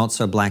book is not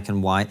so black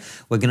and white.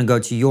 We're going to go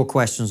to your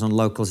questions on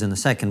locals in a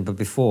second, but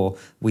before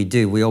we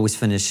do, we always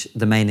finish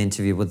the main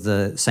interview with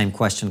the same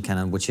question,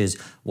 Kenan, which is,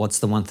 what's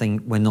the one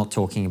thing we're not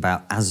talking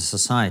about as a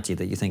society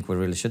that you think we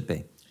really should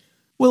be?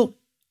 Well,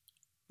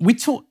 we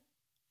talk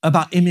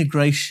about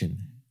immigration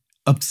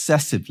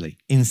obsessively,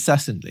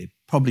 incessantly,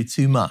 probably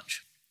too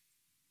much.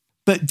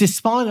 But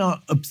despite our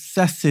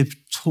obsessive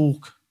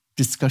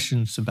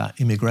discussions about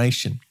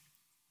immigration,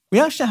 we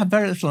actually have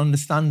very little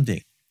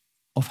understanding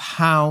of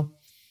how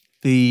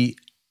the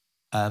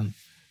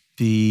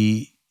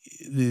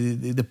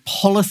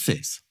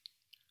policies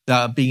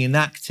that are being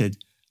enacted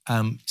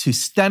to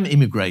stem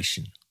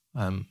immigration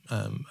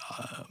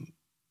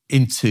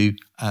into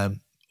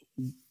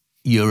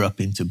Europe,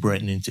 into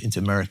Britain, into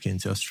America,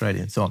 into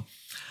Australia, and so on,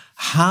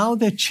 how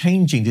they're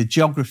changing the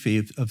geography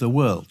of the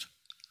world.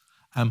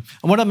 And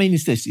what I mean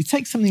is this: you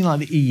take something like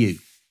the EU.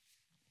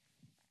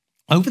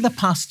 Over the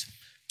past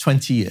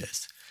 20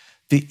 years,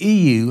 the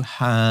EU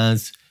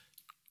has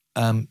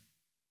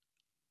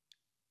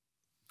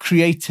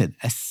created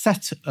a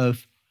set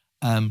of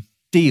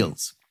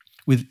deals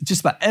with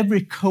just about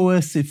every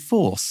coercive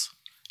force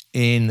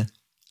in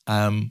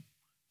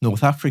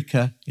North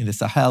Africa, in the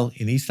Sahel,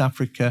 in East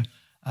Africa,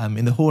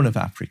 in the Horn of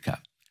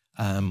Africa,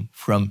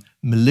 from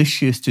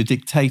militias to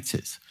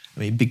dictators. I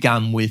mean, it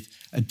began with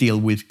a deal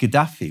with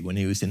Gaddafi when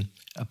he was in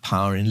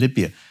power in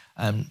Libya.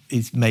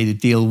 It's made a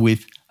deal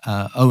with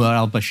Omar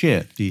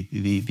al-Bashir,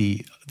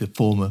 the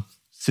former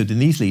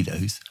Sudanese leader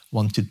who's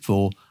wanted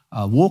for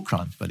war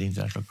crimes by the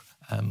International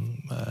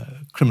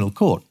Criminal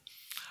Court.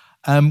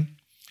 And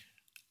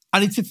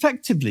it's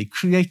effectively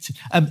created,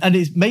 and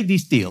it's made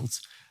these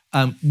deals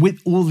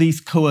with all these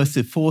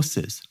coercive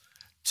forces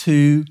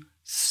to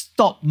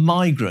stop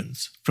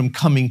migrants from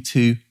coming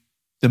to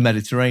the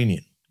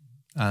Mediterranean,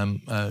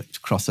 to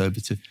cross over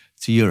to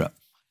Europe.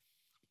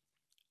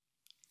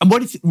 And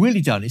what it's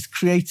really done is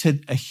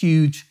created a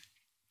huge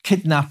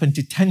kidnap and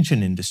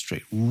detention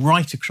industry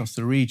right across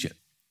the region.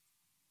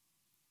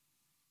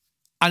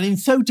 And in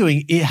so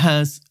doing, it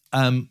has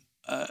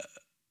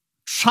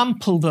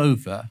trampled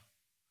over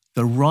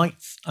the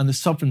rights and the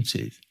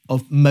sovereignty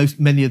of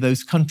many of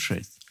those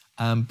countries,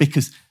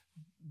 because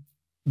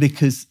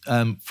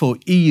for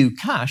EU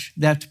cash,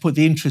 they have to put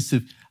the interests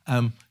of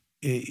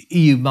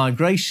EU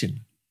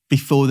migration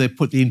before they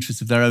put the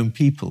interests of their own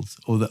peoples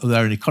or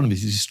their own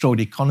economies. It's destroyed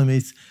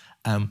economies.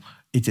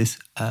 It has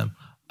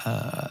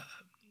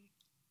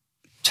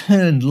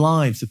turned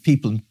lives of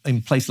people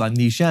in places like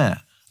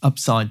Niger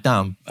upside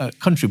down, a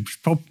country which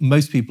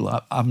most people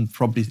haven't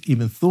probably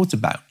even thought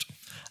about.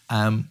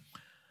 And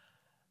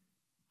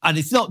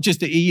it's not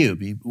just the EU. I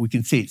mean, we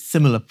can see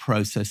similar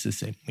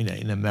processes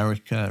in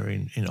America,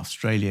 in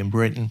Australia, in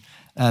Britain,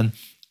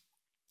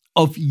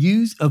 of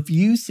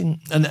using.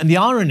 And the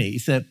irony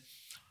is that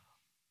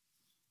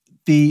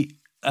the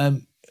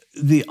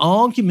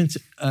argument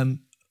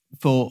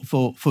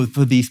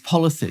for these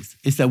policies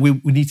is that we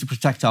need to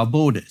protect our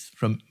borders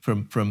from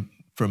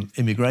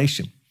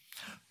immigration.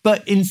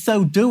 But in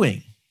so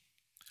doing,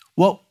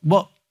 what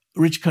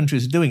rich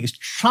countries are doing is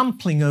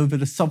trampling over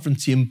the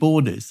sovereignty and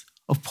borders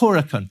of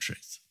poorer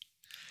countries.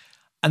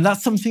 And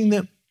that's something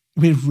that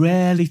we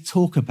rarely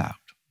talk about,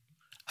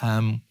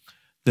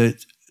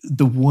 that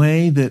the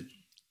way that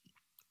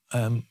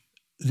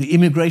the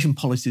immigration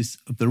policies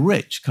of the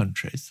rich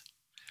countries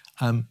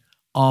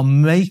are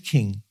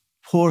making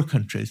poor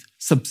countries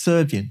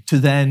subservient to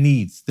their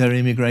needs, their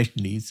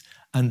immigration needs,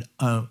 and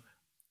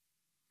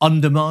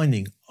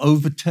undermining,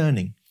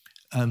 overturning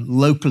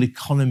local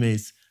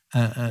economies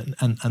and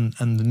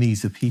the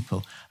needs of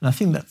people. And I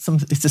think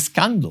it's a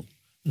scandal.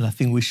 And I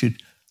think we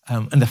should,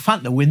 and the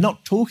fact that we're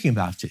not talking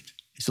about it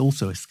is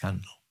also a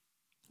scandal.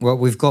 Well,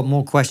 we've got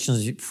more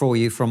questions for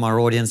you from our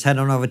audience. Head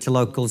on over to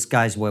Locals,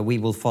 guys, where we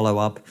will follow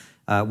up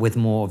with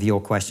more of your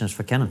questions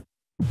for Kenan.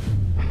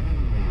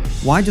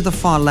 Why do the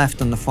far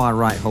left and the far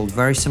right hold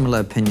very similar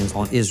opinions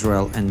on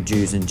Israel and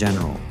Jews in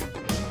general?